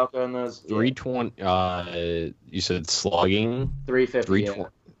see Palka in those. 320. You said slugging? 350.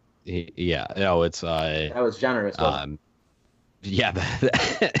 320. Yeah. No, it's. That was generous. Yeah,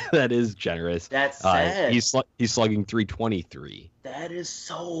 that is generous. That's sad. He's slugging 323. That is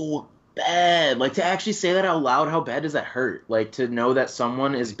so bad. Like, to actually say that out loud, how bad does that hurt? Like, to know that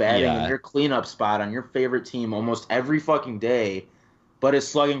someone is batting in your cleanup spot on your favorite team almost every fucking day, but his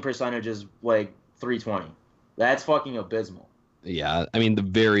slugging percentage is like 320. That's fucking abysmal. Yeah, I mean, the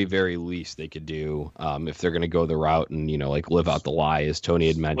very, very least they could do, if they're going to go the route and, you know, like live out the lie, as Tony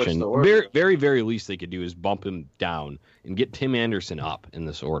had mentioned, very, very, very least they could do is bump him down and get Tim Anderson up in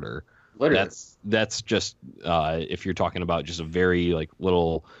this order. Literally. That's just, if you're talking about just a very, like,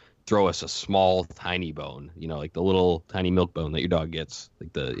 little, throw us a small, tiny bone, you know, like the little tiny milk bone that your dog gets,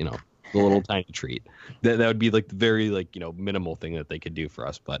 like the, you know, the little tiny treat. That would be like the very, like, you know, minimal thing that they could do for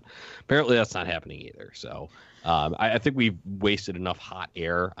us. But apparently that's not happening either. So I think we've wasted enough hot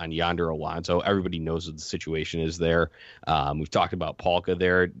air on Yonder Alonso. Everybody knows what the situation is there. We've talked about Palka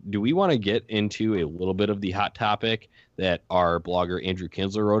there. Do we want to get into a little bit of the hot topic that our blogger Andrew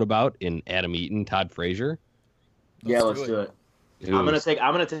Kinsler wrote about in Adam Eaton, Todd Frazier? Let's do it. I'm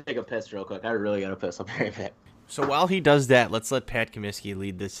gonna take a piss real quick. I really gotta piss. I'll be right back. So while he does that, let's let Pat Comiskey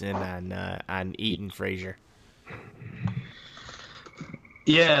lead this in on Eaton Frazier.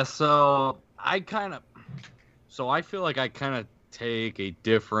 Yeah, so I feel like I kind of take a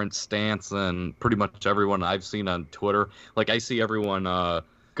different stance than pretty much everyone I've seen on Twitter. Like, I see everyone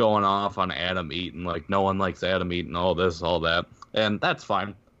going off on Adam Eaton, like no one likes Adam Eaton, all this, all that, and that's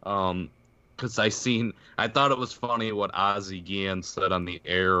fine. Because I thought it was funny what Ozzie Guillen said on the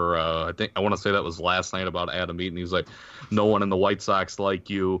air. I want to say that was last night about Adam Eaton. He's like, no one in the White Sox like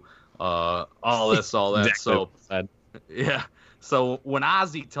you, all this, all that. Exactly. So, yeah. So when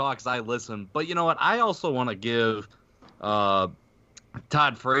Ozzie talks, I listen. But you know what? I also want to give Todd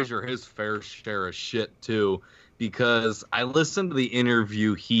Frazier his fair share of shit, too, because I listened to the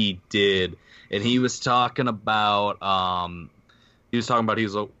interview he did, and he was talking about he's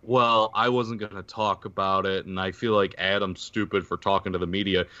like, well, I wasn't going to talk about it, and I feel like Adam's stupid for talking to the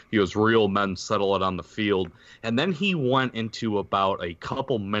media. He goes, real men settle it on the field. And then he went into about a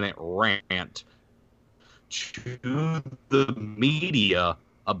couple-minute rant to the media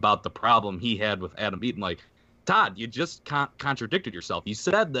about the problem he had with Adam Eaton. Like, Todd, you just contradicted yourself. You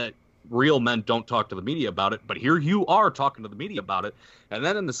said that real men don't talk to the media about it, but here you are talking to the media about it. And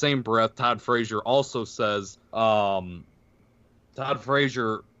then in the same breath, Todd Frazier also says, Todd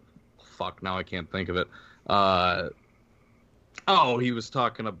Frazier, fuck, now I can't think of it. He was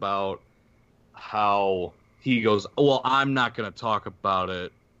talking about how he goes, well, I'm not going to talk about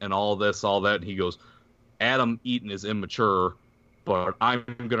it and all this, all that. And he goes, Adam Eaton is immature, but I'm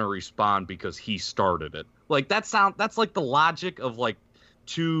going to respond because he started it. Like, that's like the logic of like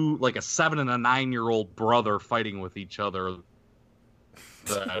a 7 and a 9-year-old brother fighting with each other.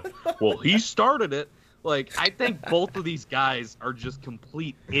 Well, he started it. Like, I think both of these guys are just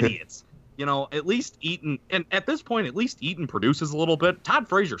complete idiots. You know, at least Eaton, and at this point, at least Eaton produces a little bit. Todd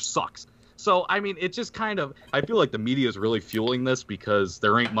Frazier sucks. So, I mean, it just kind of, I feel like the media is really fueling this because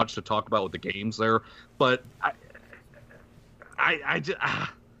there ain't much to talk about with the games there. But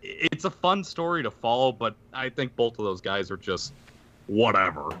it's a fun story to follow, but I think both of those guys are just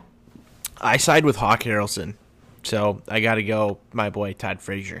whatever. I side with Hawk Harrelson. So I got to go my boy Todd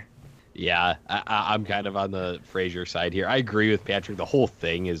Frazier. Yeah, I'm kind of on the Frazier side here. I agree with Patrick. The whole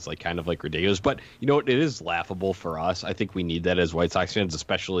thing is like kind of like ridiculous, but you know what? It is laughable for us. I think we need that as White Sox fans,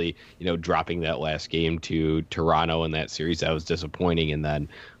 especially, you know, dropping that last game to Toronto in that series. That was disappointing. And then,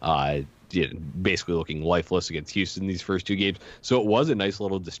 basically looking lifeless against Houston these first two games. So it was a nice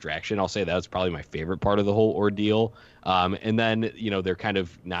little distraction. I'll say that was probably my favorite part of the whole ordeal. And then, you know, they're kind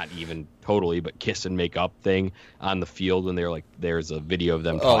of not even totally, but kiss and make up thing on the field when they're like, there's a video of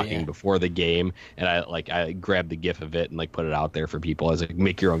them talking before the game. And I grabbed the GIF of it and like put it out there for people. I was like,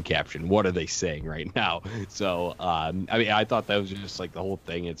 make your own caption. What are they saying right now? So, I mean, I thought that was just like the whole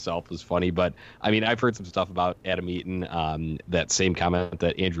thing itself was funny, but I mean, I've heard some stuff about Adam Eaton, that same comment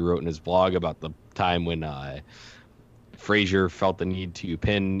that Andrew wrote in his blog about the time when, Frazier felt the need to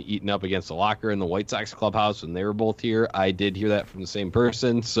pin Eaton up against the locker in the White Sox clubhouse when they were both here. I did hear that from the same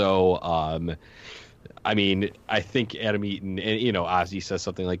person. So, I mean, I think Adam Eaton and, you know, Ozzie says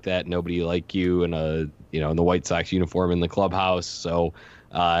something like that. Nobody like you in in the White Sox uniform in the clubhouse. So,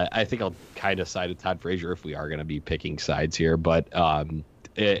 I think I'll kind of side with Todd Frazier if we are going to be picking sides here. But,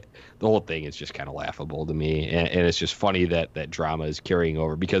 the whole thing is just kind of laughable to me, and it's just funny that drama is carrying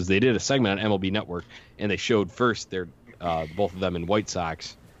over because they did a segment on MLB Network and they showed first their both of them in White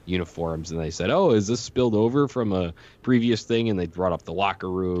Sox uniforms, and they said, "Oh, is this spilled over from a previous thing?" And they brought up the locker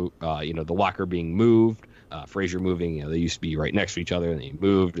room, the locker being moved, Frazier moving. You know, they used to be right next to each other, and they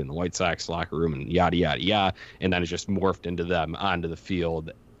moved in the White Sox locker room, and yada yada yada, and then it just morphed into them onto the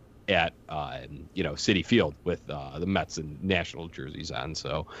field at Citi Field with the Mets and National jerseys on.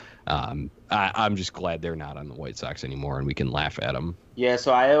 So I'm just glad they're not on the White Sox anymore and we can laugh at them. Yeah,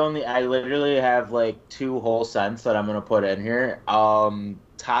 so I literally have like two whole cents that I'm gonna put in here.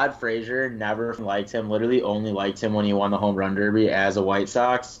 Todd Frazier, never liked him. Literally only liked him when he won the home run derby as a White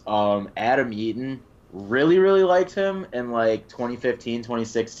Sox. Adam Eaton, really really liked him in like 2015,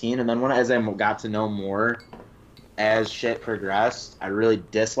 2016, and then as I got to know more as shit progressed, I really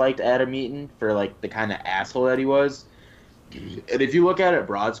disliked Adam Eaton for like the kind of asshole that he was. And if you look at it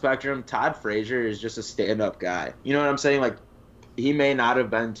broad spectrum, Todd Frazier is just a stand-up guy. You know what I'm saying? Like, he may not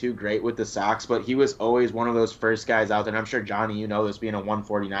have been too great with the Sox, but he was always one of those first guys out there. And I'm sure, Johnny, you know this, being a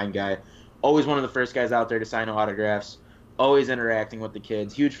 149 guy, always one of the first guys out there to sign autographs, always interacting with the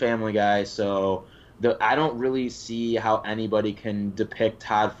kids, huge family guy. So I don't really see how anybody can depict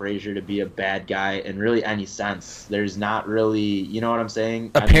Todd Frazier to be a bad guy in really any sense. There's not really, you know what I'm saying?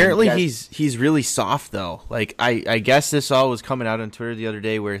 Apparently, he's really soft though. Like I guess this all was coming out on Twitter the other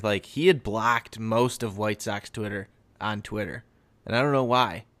day, where like he had blocked most of White Sox Twitter on Twitter, and I don't know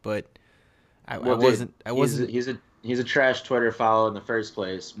why, but I wasn't. He's a trash Twitter follow in the first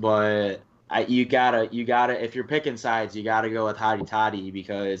place, but. You gotta if you're picking sides, you gotta go with Hottie Toddy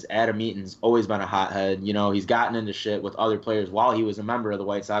because Adam Eaton's always been a hothead. You know, he's gotten into shit with other players while he was a member of the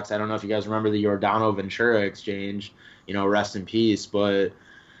White Sox. I don't know if you guys remember the Giordano Ventura exchange, you know, rest in peace, but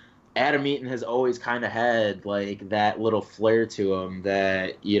Adam Eaton has always kind of had like that little flair to him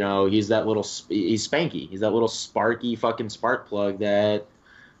that, you know, he's spanky. He's that little sparky fucking spark plug that,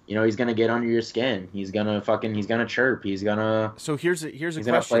 you know, he's gonna get under your skin. He's gonna chirp. So here's a question.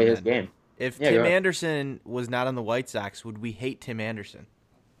 Gonna play his game. If Tim Anderson was not on the White Sox, would we hate Tim Anderson?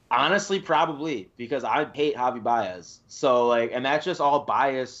 Honestly, probably, because I hate Javi Baez. So, like, and that's just all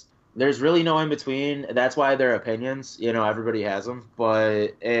biased. There's really no in between. That's why they're opinions. You know, everybody has them. But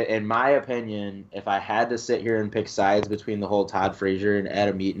in my opinion, if I had to sit here and pick sides between the whole Todd Frazier and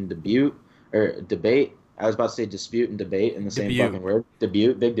Adam Eaton debate, I was about to say dispute and debate in the same fucking word.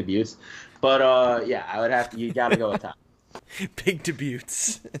 Debut, big debuts. But, yeah, I would have to, you got to go with Todd. Big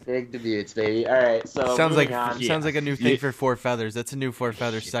debuts. Big debuts, baby. All right, so sounds like a new thing for Four Feathers. That's a new Four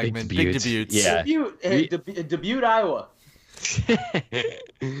Feathers segment. Big debuts. Yeah. Debut Iowa.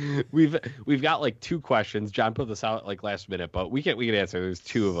 We've got like two questions. John put this out like last minute, but we can answer. There's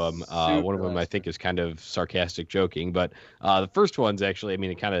two of them. One of them I think is kind of sarcastic, joking, but the first one's actually, I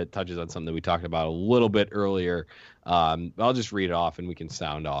mean, it kind of touches on something that we talked about a little bit earlier. I'll just read it off and we can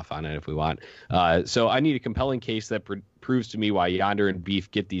sound off on it if we want. So I need a compelling case that proves to me why Yonder and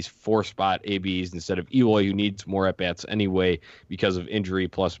Beef get these 4-spot ABs instead of Eloy, who needs more at-bats anyway because of injury,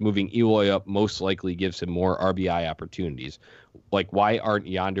 plus moving Eloy up most likely gives him more RBI opportunities. Like, why aren't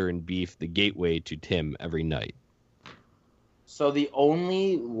Yonder and Beef the gateway to Tim every night? So the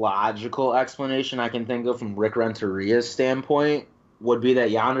only logical explanation I can think of from Rick Renteria's standpoint would be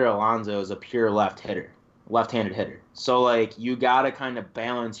that Yonder Alonso is a pure left-handed hitter. So, like, you got to kind of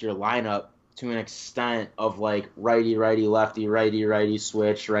balance your lineup to an extent of, like, righty, lefty,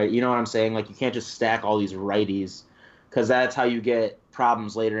 switch, right? You know what I'm saying? Like, you can't just stack all these righties because that's how you get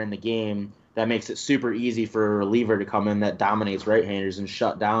problems later in the game that makes it super easy for a reliever to come in that dominates right-handers and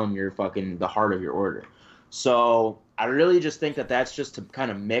shut down the heart of your order. So I really just think that that's just to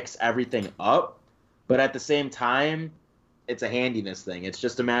kind of mix everything up. But at the same time, it's a handiness thing. It's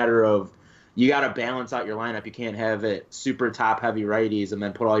just a matter of you got to balance out your lineup. You can't have it super top-heavy righties and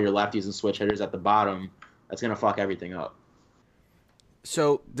then put all your lefties and switch hitters at the bottom. That's going to fuck everything up.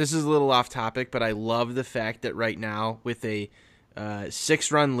 So this is a little off topic, but I love the fact that right now with a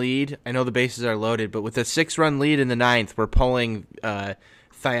 6-run lead, I know the bases are loaded, but with a 6-run lead in the 9th, we're pulling Thiago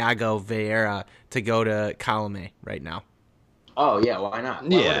Vieira to go to Colome right now. Oh, yeah, why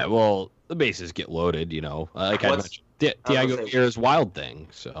not? Yeah, well, the bases get loaded, like I mentioned. Thiago Vieira's Wild Thing,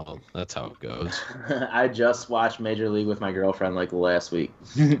 so that's how it goes. I just watched Major League with my girlfriend like last week.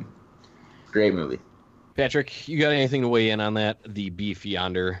 Great movie. Patrick, you got anything to weigh in on that? The Beef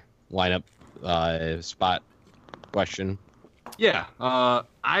Yonder lineup spot question? Yeah,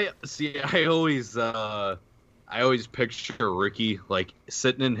 I always picture Ricky like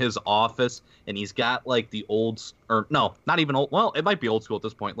sitting in his office, and he's got like the not even old. Well, it might be old school at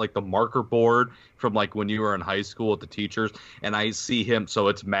this point, like the marker board from like when you were in high school with the teachers. And I see him, so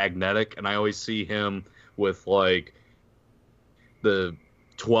it's magnetic, and I always see him with like the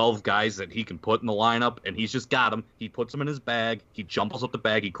 12 guys that he can put in the lineup, and he's just got them. He puts them in his bag. He jumbles up the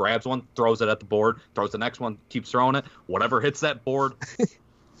bag. He grabs one, throws it at the board, throws the next one, keeps throwing it. Whatever hits that board,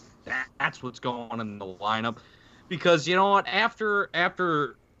 that's what's going on in the lineup. Because you know what? After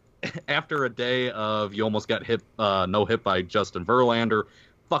a day of you almost got hit, no hit by Justin Verlander,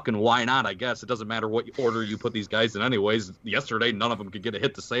 fucking why not? I guess it doesn't matter what order you put these guys in. Anyways, yesterday none of them could get a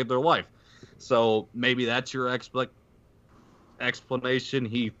hit to save their life. So maybe that's your explanation.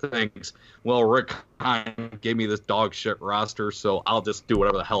 He thinks, well, Rick Hahn gave me this dog shit roster, so I'll just do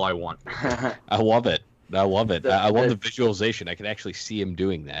whatever the hell I want. I love it. I love the visualization. I can actually see him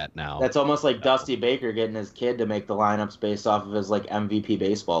doing that now. That's almost like Dusty Baker getting his kid to make the lineups based off of his like MVP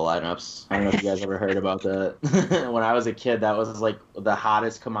baseball lineups. I don't know if you guys ever heard about that. When I was a kid, that was like the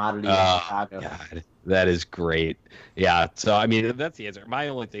hottest commodity in Chicago. God, that is great. Yeah. So I mean, that's the answer. My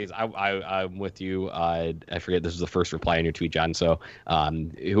only thing is, I'm with you. I forget this is the first reply in your tweet, John. So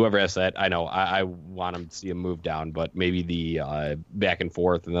whoever asked that, I know I want him to see him move down, but maybe the back and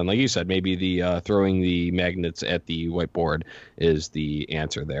forth, and then like you said, maybe the throwing the magnets at the whiteboard is the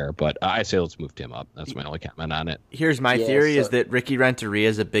answer there. But I say let's move Tim up. That's my only comment on it. Here's my theory: is that Ricky Renteria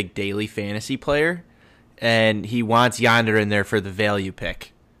is a big daily fantasy player, and he wants Yonder in there for the value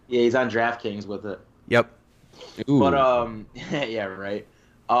pick. Yeah, he's on DraftKings with it. Yep. Ooh. But yeah, right.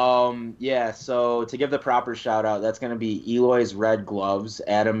 Yeah. So to give the proper shout out, that's going to be Eloy's Red Gloves.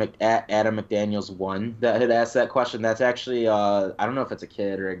 Adam McDaniel's 1 that had asked that question. That's actually I don't know if it's a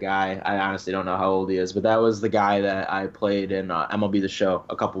kid or a guy. I honestly don't know how old he is, but that was the guy that I played in MLB The Show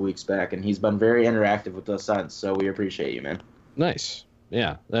a couple weeks back, and he's been very interactive with us since. So we appreciate you, man. Nice.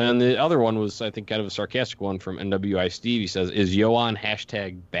 Yeah. And the other one was, I think, kind of a sarcastic one from NWI Steve. He says, "Is Yoan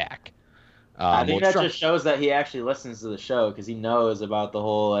 #back?" I think that just shows that he actually listens to the show because he knows about the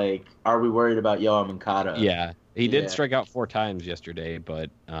whole, like, are we worried about Yoan Moncada? Yeah. He did strike out 4 times yesterday,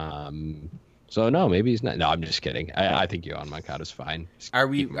 but so no, maybe he's not. No, I'm just kidding. I think Yoan Moncada's fine. Are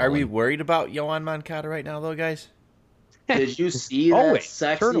we worried about Yoan Moncada right now, though, guys? Did you see that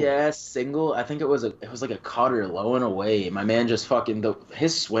sexy ass single? I think it was like a cutter low and away. My man just fucking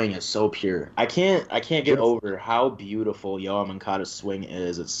his swing is so pure. I can't get over how beautiful Yoan Moncada's swing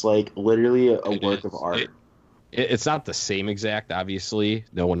is. It's like literally a work of art. It's not the same exact, obviously.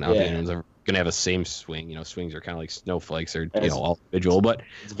 No one out there is ever gonna have a same swing. You know, swings are kind of like snowflakes or all individual. But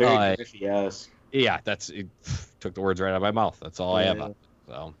it's very crispy, yes. Yeah, it took the words right out of my mouth. That's all I have on it.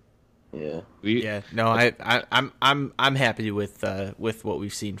 So. Yeah. No, I'm happy with what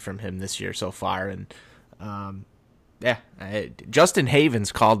we've seen from him this year so far, and Justin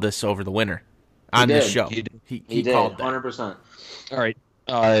Havens called this over the winter on this show. He called 100%. All right.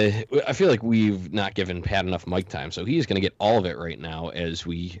 I feel like we've not given Pat enough mic time, so he's going to get all of it right now as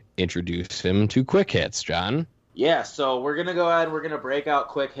we introduce him to Quick Hits. John? Yeah, so we're going to go ahead and we're going to break out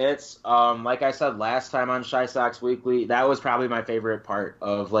quick hits. Like I said last time on Shy Sox Weekly, that was probably my favorite part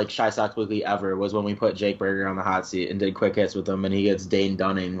of like Shy Sox Weekly ever was when we put Jake Berger on the hot seat and did quick hits with him, and he gets Dane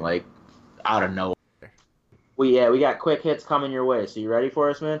Dunning like out of nowhere. We got quick hits coming your way. So you ready for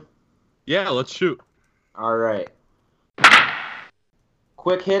us, man? Yeah, let's shoot. All right.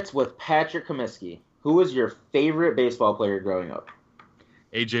 Quick hits with Patrick Comiskey. Who was your favorite baseball player growing up?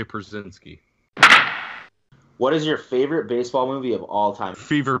 AJ Pierzynski. What is your favorite baseball movie of all time?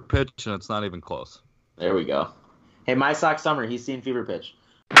 Fever Pitch, and it's not even close. There we go. Hey, My Sock Summer, he's seen Fever Pitch.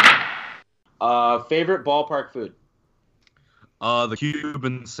 Favorite ballpark food? The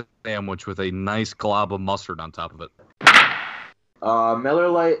Cuban sandwich with a nice glob of mustard on top of it. Miller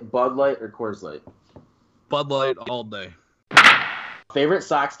Lite, Bud Light, or Coors Light? Bud Light all day. Favorite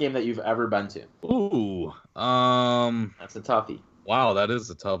Sox game that you've ever been to? Ooh. That's a toughie. Wow, that is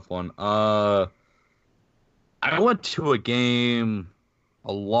a tough one. I went to a game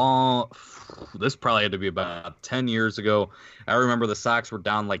this probably had to be about 10 years ago. I remember the Sox were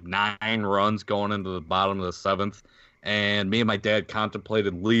down like 9 runs going into the bottom of the 7th, and me and my dad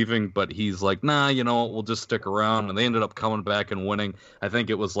contemplated leaving, but he's like, nah, you know what, we'll just stick around, and they ended up coming back and winning. I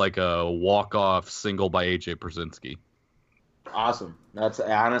think it was like a walk-off single by A.J. Przinsky. Awesome. That's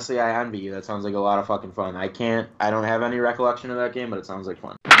honestly, I envy you. That sounds like a lot of fucking fun. I don't have any recollection of that game, but it sounds like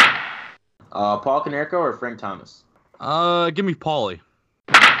fun. Paul Konerko or Frank Thomas? Give me Paulie.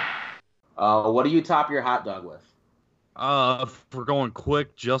 What do you top your hot dog with? If we're going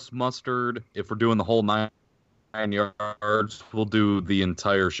quick, just mustard. If we're doing the whole 9 yards, we'll do the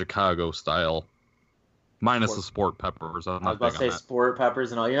entire Chicago style. Minus the sport peppers. I was about to say sport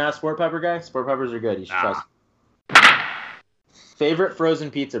peppers and all. You're not a sport pepper guy? Sport peppers are good. You should trust. Favorite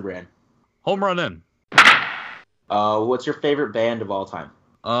frozen pizza brand? Home Run Inn. What's your favorite band of all time?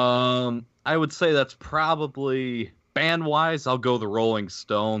 I would say that's probably band-wise. I'll go the Rolling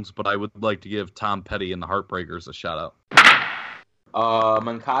Stones, but I would like to give Tom Petty and the Heartbreakers a shout out.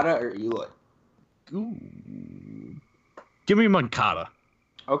 Moncada or Eloy? Ooh. Give me Moncada.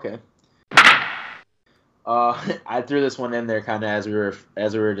 Okay. I threw this one in there kind of as we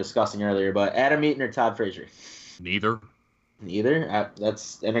were discussing earlier, but Adam Eaton or Todd Frazier? Neither. Neither?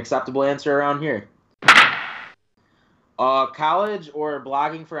 That's an acceptable answer around here. College or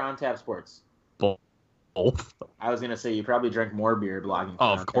blogging for On Tap Sports? Both. I was going to say you probably drank more beer blogging for Oh,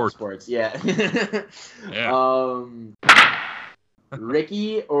 On of Tap course. Sports. Yeah. Yeah.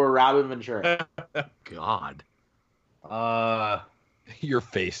 Ricky or Robin Ventura? God. Your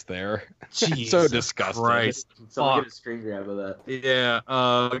face there. Jesus So disgusting. Christ. Someone Fuck. get a screen grab of that. Yeah,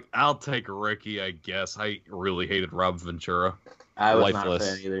 I'll take Ricky, I guess. I really hated Rob Ventura. I was Lifeless.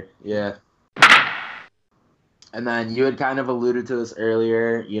 not a fan either. Yeah. And then you had kind of alluded to this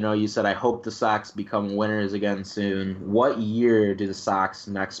earlier. You know, you said, I hope the Sox become winners again soon. What year do the Sox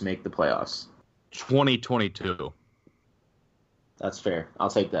next make the playoffs? 2022. That's fair. I'll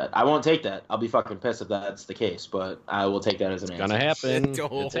take that. I won't take that. I'll be fucking pissed if that's the case, but I will take that as an answer. Gonna happen.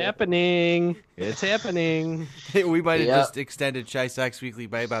 Oh. It's happening. It's happening. We might have Yep. just extended Shy Sox Weekly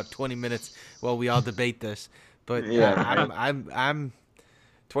by about 20 minutes while we all debate this. But Yeah. I'm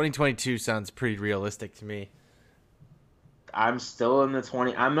 2022 sounds pretty realistic to me. I'm still in the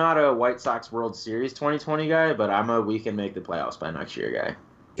 20. I'm not a White Sox World Series 2020 guy, but I'm a we can make the playoffs by next year guy.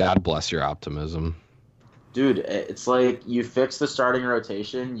 God bless your optimism. Dude, it's like you fix the starting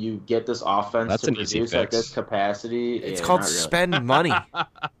rotation, you get this offense That's to an easy produce at fix. this capacity. It's Yeah, called not really. spend money.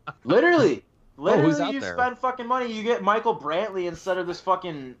 Literally, who's out you there? spend fucking money. You get Michael Brantley instead of this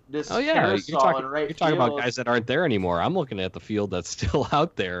Oh yeah, carousel in right you're talking about field. guys that aren't there anymore. I'm looking at the field that's still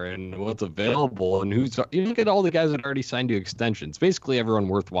out there and what's available and who's. You look at all the guys that already signed to extensions. Basically, everyone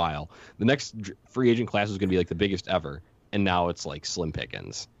worthwhile. The next free agent class is going to be like the biggest ever, and now it's like slim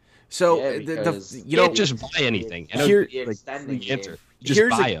pickings. So Yeah, the because you know Can't just buy anything. I know, Here- The like, extending the answer. game. Just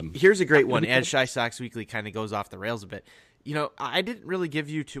buy them. Here's a great one. As Shy Sox Weekly kind of goes off the rails a bit. You know, I didn't really give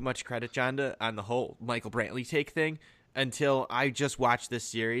you too much credit, Jonda, on the whole Michael Brantley take thing until I just watched this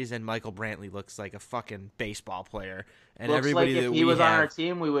series, and Michael Brantley looks like a fucking baseball player. And Looks everybody like that if he we was on our have.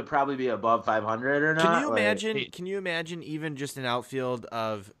 team, we would probably be above 500 or not. Can you Like, imagine? Can you imagine even just an outfield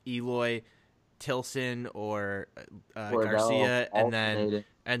of Eloy, Tilson, or Cordell Garcia, alternating.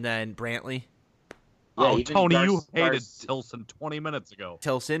 and then Brantley? Yeah, Oh, even Tony, you Gar- hated Gar- Tilson 20 minutes ago.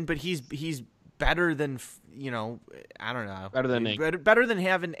 Tilson, but he's better than I don't know, Better than better than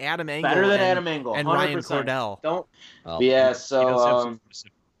having Adam Engel, Better than and, Adam Engel, and 100%. Ryan Cordell. Don't. Well, Yeah, he does have so some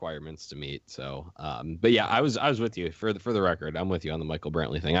specific requirements to meet. So, but yeah, I was with you for the record. I'm with you on the Michael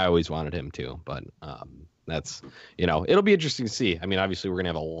Brantley thing. I always wanted him too, but that's it'll be interesting to see. I mean, obviously, we're gonna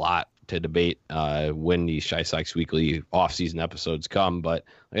have a lot to debate when these Shy Sox Weekly off-season episodes come. But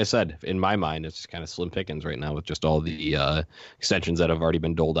like I said, in my mind, it's just kind of slim pickings right now with just all the extensions that have already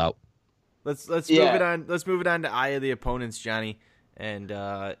been doled out. Let's Yeah. move it on. Let's move it on to Eye of the Opponents, Johnny, and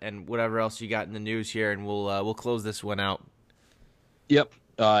whatever else you got in the news here, and we'll close this one out. Yep.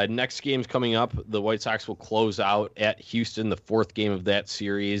 Next game's coming up. The White Sox will close out at Houston, the 4th game of that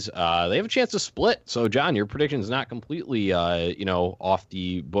series. They have a chance to split. So, John, your prediction is not completely, off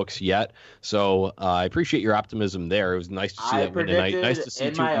the books yet. So, I appreciate your optimism there. It was nice to see I that win tonight. predicted Nice to see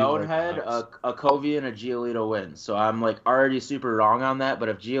in two my Eloy own head products. a Covey and a Giolito win. So I'm like already super wrong on that. But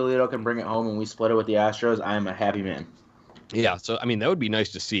if Giolito can bring it home and we split it with the Astros, I am a happy man. Yeah, so I mean that would be nice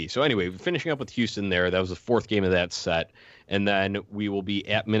to see. So anyway, finishing up with Houston there, that was the fourth game of that set, and then we will be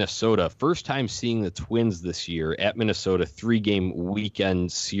at Minnesota. First time seeing the Twins this year at Minnesota, 3-game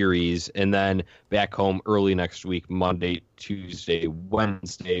weekend series, and then back home early next week, Monday, Tuesday,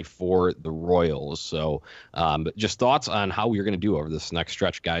 Wednesday for the Royals. So just thoughts on how we're going to do over this next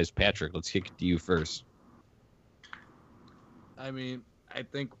stretch, guys. Patrick, let's kick it to you first. I mean, I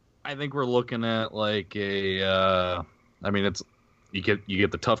think we're looking at like a. I mean, it's you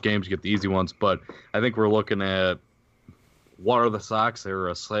get the tough games, you get the easy ones, but I think we're looking at what are the Sox? They're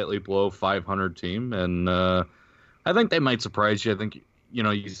a slightly below 500 team, and I think they might surprise you. I think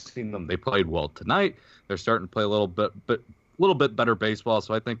you've seen them; they played well tonight. They're starting to play a little bit better baseball,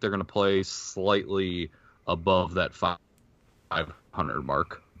 so I think they're going to play slightly above that 500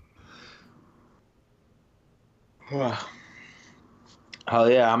 mark. Oh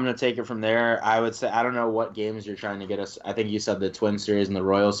yeah, I'm gonna take it from there. I would say I don't know what games you're trying to get us. I think you said the Twin series and the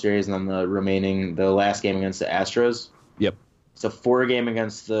Royal series, and then the last game against the Astros. Yep. So 4-game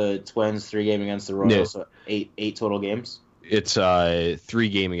against the Twins, 3-game against the Royals, Yeah. so eight total games. It's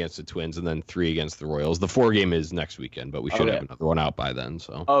 3-game against the Twins and then 3 against the Royals. The 4-game is next weekend, but we should have another one out by then.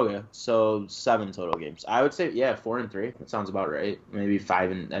 So. Okay, so 7 total games. I would say 4 and 3. That sounds about right. Maybe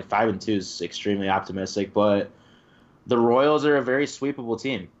 5 and 2 is extremely optimistic, but the Royals are a very sweepable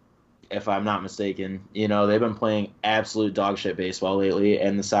team, if I'm not mistaken. They've been playing absolute dog shit baseball lately,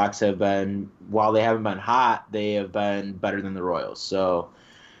 and the Sox have been, while they haven't been hot, they have been better than the Royals. So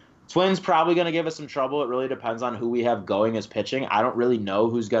Twins probably going to give us some trouble. It really depends on who we have going as pitching. I don't really know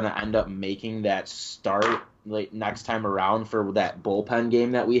who's going to end up making that start next time around for that bullpen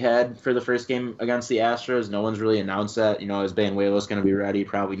game that we had for the first game against the Astros. No one's really announced that. Is Banuelos going to be ready?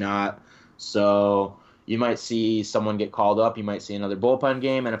 Probably not. So you might see someone get called up. You might see another bullpen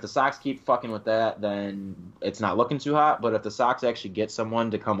game. And if the Sox keep fucking with that, then it's not looking too hot. But if the Sox actually get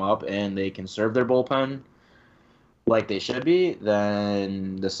someone to come up and they can serve their bullpen like they should be,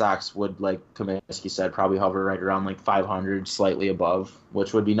 then the Sox would, like Comiskey said, probably hover right around like 500, slightly above,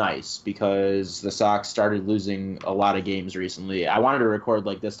 which would be nice because the Sox started losing a lot of games recently. I wanted to record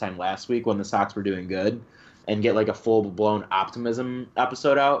like this time last week when the Sox were doing good and get like a full-blown optimism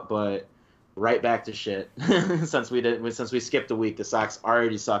episode out, but right back to shit since we skipped a week. The Sox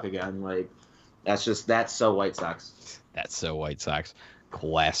already suck again. Like that's so White Sox. That's so White Sox.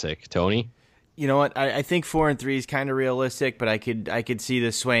 Classic. Tony? You know what? I think 4 and 3 is kind of realistic, but I could see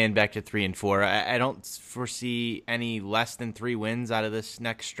this swaying back to 3 and 4. I don't foresee any less than 3 wins out of this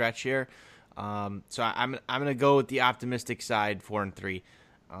next stretch here. So I'm gonna go with the optimistic side, 4 and 3.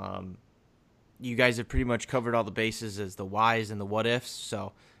 You guys have pretty much covered all the bases as the whys and the what ifs.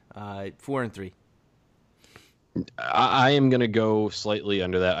 So 4 and 3. I am going to go slightly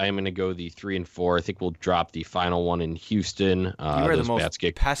under that. I am going to go the 3 and 4. I think we'll drop the final one in Houston. You are the most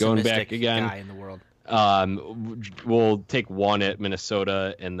pessimistic guy in the world. We'll take 1 at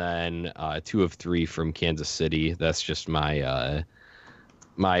Minnesota and then 2 of 3 from Kansas City. That's just my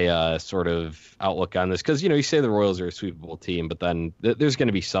sort of outlook on this, because you say the Royals are a sweepable team, but then there's going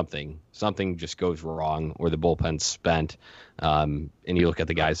to be something just goes wrong or the bullpen's spent, and you look at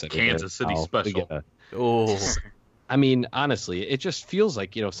the guys that Kansas City special. I mean, honestly, it just feels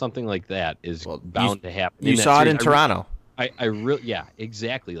like something like that is bound to happen. You saw it in Toronto. I really, yeah,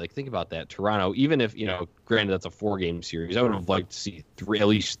 exactly. Like, think about that. Toronto, even if, granted that's a 4-game series, I would have liked to see at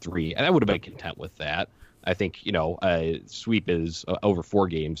least 3, and I would have been content with that. I think, a sweep is over 4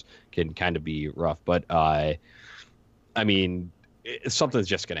 games can kind of be rough, but I mean, something's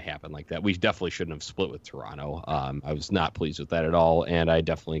just going to happen like that. We definitely shouldn't have split with Toronto. I was not pleased with that at all, and I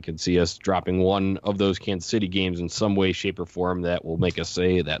definitely could see us dropping one of those Kansas City games in some way, shape, or form that will make us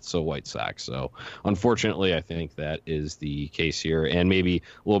say that's so White Sox. So, unfortunately, I think that is the case here, and maybe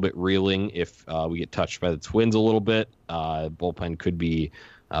a little bit reeling if we get touched by the Twins a little bit. Bullpen could be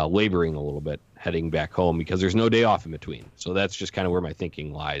laboring a little bit heading back home because there's no day off in between. So that's just kind of where my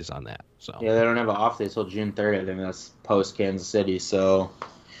thinking lies on that. So yeah, they don't have an off day till June 3rd. I think that's post Kansas City. So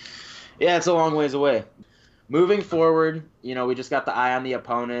yeah, it's a long ways away. Moving forward, we just got the eye on the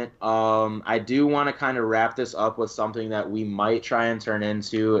opponent. I do want to kind of wrap this up with something that we might try and turn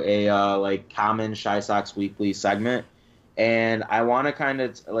into a common Shy Sox Weekly segment. And I want to kind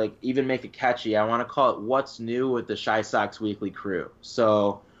of even make it catchy. I want to call it "What's New with the Shy Sox Weekly Crew."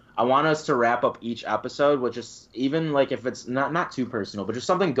 So I want us to wrap up each episode with just even if it's not too personal, but just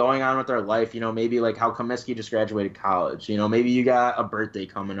something going on with our life. Maybe like how Comiskey just graduated college. Maybe you got a birthday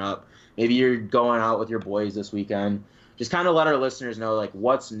coming up. Maybe you're going out with your boys this weekend. Just kind of let our listeners know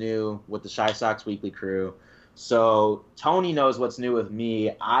what's new with the Shy Sox Weekly Crew. So Tony knows what's new with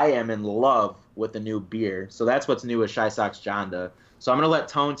me. I am in love with the new beer. So that's what's new with Shy Sox Jonda. So I'm going to let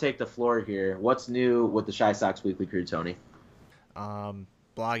Tone take the floor here. What's new with the Shy Sox Weekly Crew, Tony?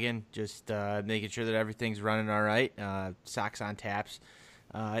 Blogging, just making sure that everything's running all right. Sox on taps.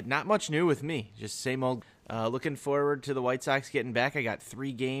 Not much new with me. Just same old. Looking forward to the White Sox getting back. I got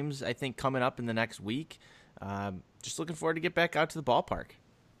 3 games, I think, coming up in the next week. Just looking forward to get back out to the ballpark.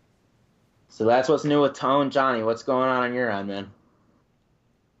 So that's what's new with Tone. Johnny, what's going on your end, man?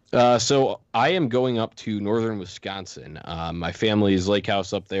 So I am going up to northern Wisconsin. My family's lake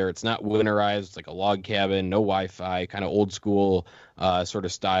house up there. It's not winterized. It's like a log cabin, no Wi-Fi, kind of old school sort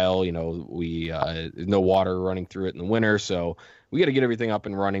of style. You know, we no water running through it in the winter, so we got to get everything up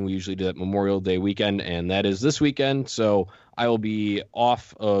and running. We usually do that Memorial Day weekend, and that is this weekend. So I will be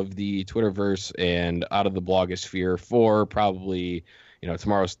off of the Twitterverse and out of the blogosphere for probably,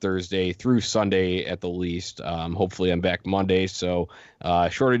 tomorrow's Thursday through Sunday at the least. Hopefully I'm back Monday. So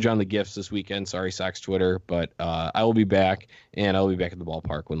shortage on the gifts this weekend. Sorry, Sox Twitter, but I will be back, and I'll be back at the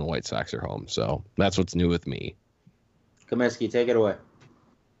ballpark when the White Sox are home. So that's what's new with me. Comiskey, take it away.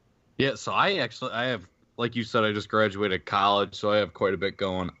 Yeah, so I have, like you said, I just graduated college, so I have quite a bit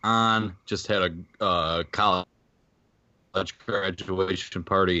going on. Just had a college graduation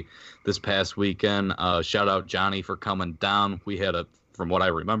party this past weekend. Shout out Johnny for coming down. From what I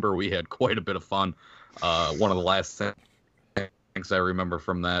remember, we had quite a bit of fun. One of the last things I remember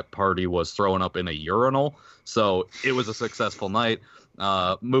from that party was throwing up in a urinal. So it was a successful night.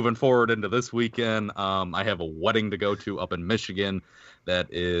 Moving forward into this weekend, I have a wedding to go to up in Michigan.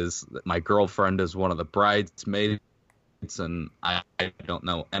 My girlfriend is one of the bridesmaids, and I don't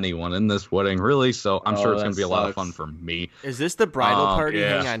know anyone in this wedding really, so I'm sure it's going to be a lot of fun for me. Is this the bridal party?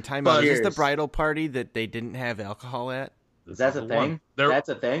 Yeah. Hang on, time out. Is this the bridal party that they didn't have alcohol at? That's a thing? That's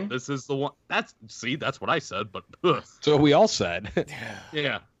a thing? This is the one. That's what I said, but ugh. So we all said.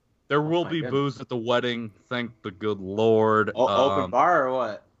 Yeah. There will be booze at the wedding, thank the good Lord. Open bar or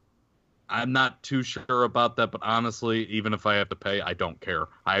what? I'm not too sure about that, but honestly, even if I have to pay, I don't care.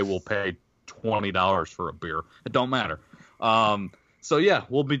 I will pay $20 for a beer. It don't matter. So yeah,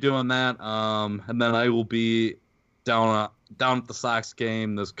 we'll be doing that. And then I will be down at the Sox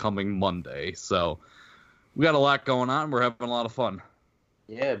game this coming Monday. So we got a lot going on. We're having a lot of fun.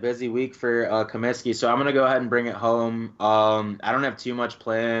 Yeah, busy week for Comiskey. So I'm going to go ahead and bring it home. I don't have too much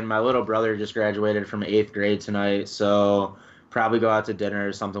planned. My little brother just graduated from 8th grade tonight, so probably go out to dinner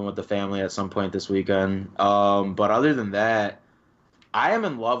or something with the family at some point this weekend. But other than that, I am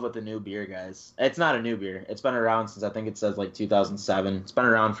in love with the new beer, guys. It's not a new beer. It's been around since I think it says like 2007. It's been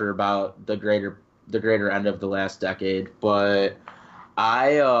around for about the greater end of the last decade. But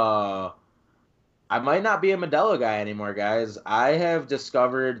I might not be a Modelo guy anymore, guys. I have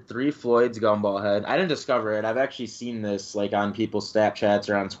discovered 3 Floyd's Gumball Head. I didn't discover it. I've actually seen this like on people's Snapchats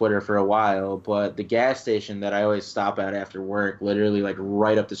or on Twitter for a while. But the gas station that I always stop at after work, literally like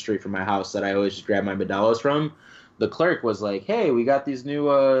right up the street from my house that I always just grab my Modelo's from, the clerk was like, "Hey, we got these new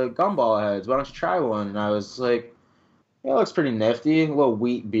Gumball Heads. Why don't you try one?" And I was like, "Yeah, it looks pretty nifty. A little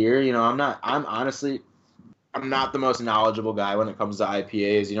wheat beer. I'm not the most knowledgeable guy when it comes to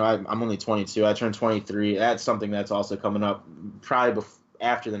IPAs. I'm only 22. I turned 23. That's something that's also coming up probably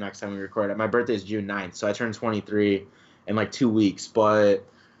after the next time we record it. My birthday is June 9th, so I turned 23 in like 2 weeks. But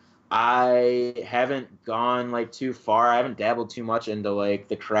I haven't gone like too far. I haven't dabbled too much into like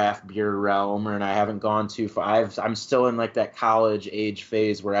the craft beer realm, and I haven't gone too far. I'm still in like that college age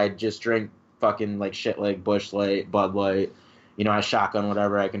phase where I just drink fucking like shit like Busch Light, Bud Light. I shotgun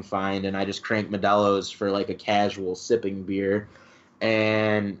whatever I can find, and I just crank Modelo's for like a casual sipping beer.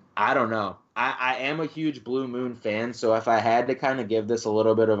 And I don't know. I am a huge Blue Moon fan, so if I had to kind of give this a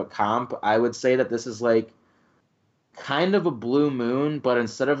little bit of a comp, I would say that this is like kind of a Blue Moon, but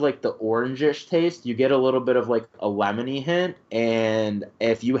instead of like the orangish taste, you get a little bit of like a lemony hint. And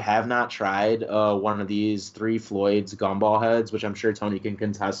if you have not tried one of these 3 Floyd's Gumball Heads, which I'm sure Tony can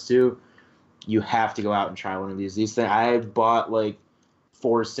contest to, you have to go out and try one of these. These things, I bought like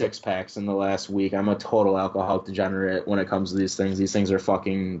 4 6-packs in the last week. I'm a total alcoholic degenerate when it comes to these things. These things are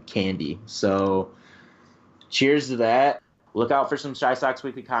fucking candy. So cheers to that. Look out for some Shy Sox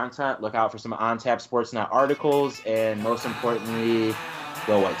Weekly content. Look out for some On Tap Sportsnet articles. And most importantly,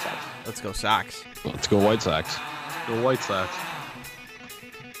 go White Sox. Let's go Sox. Let's go White Sox. Go White Sox.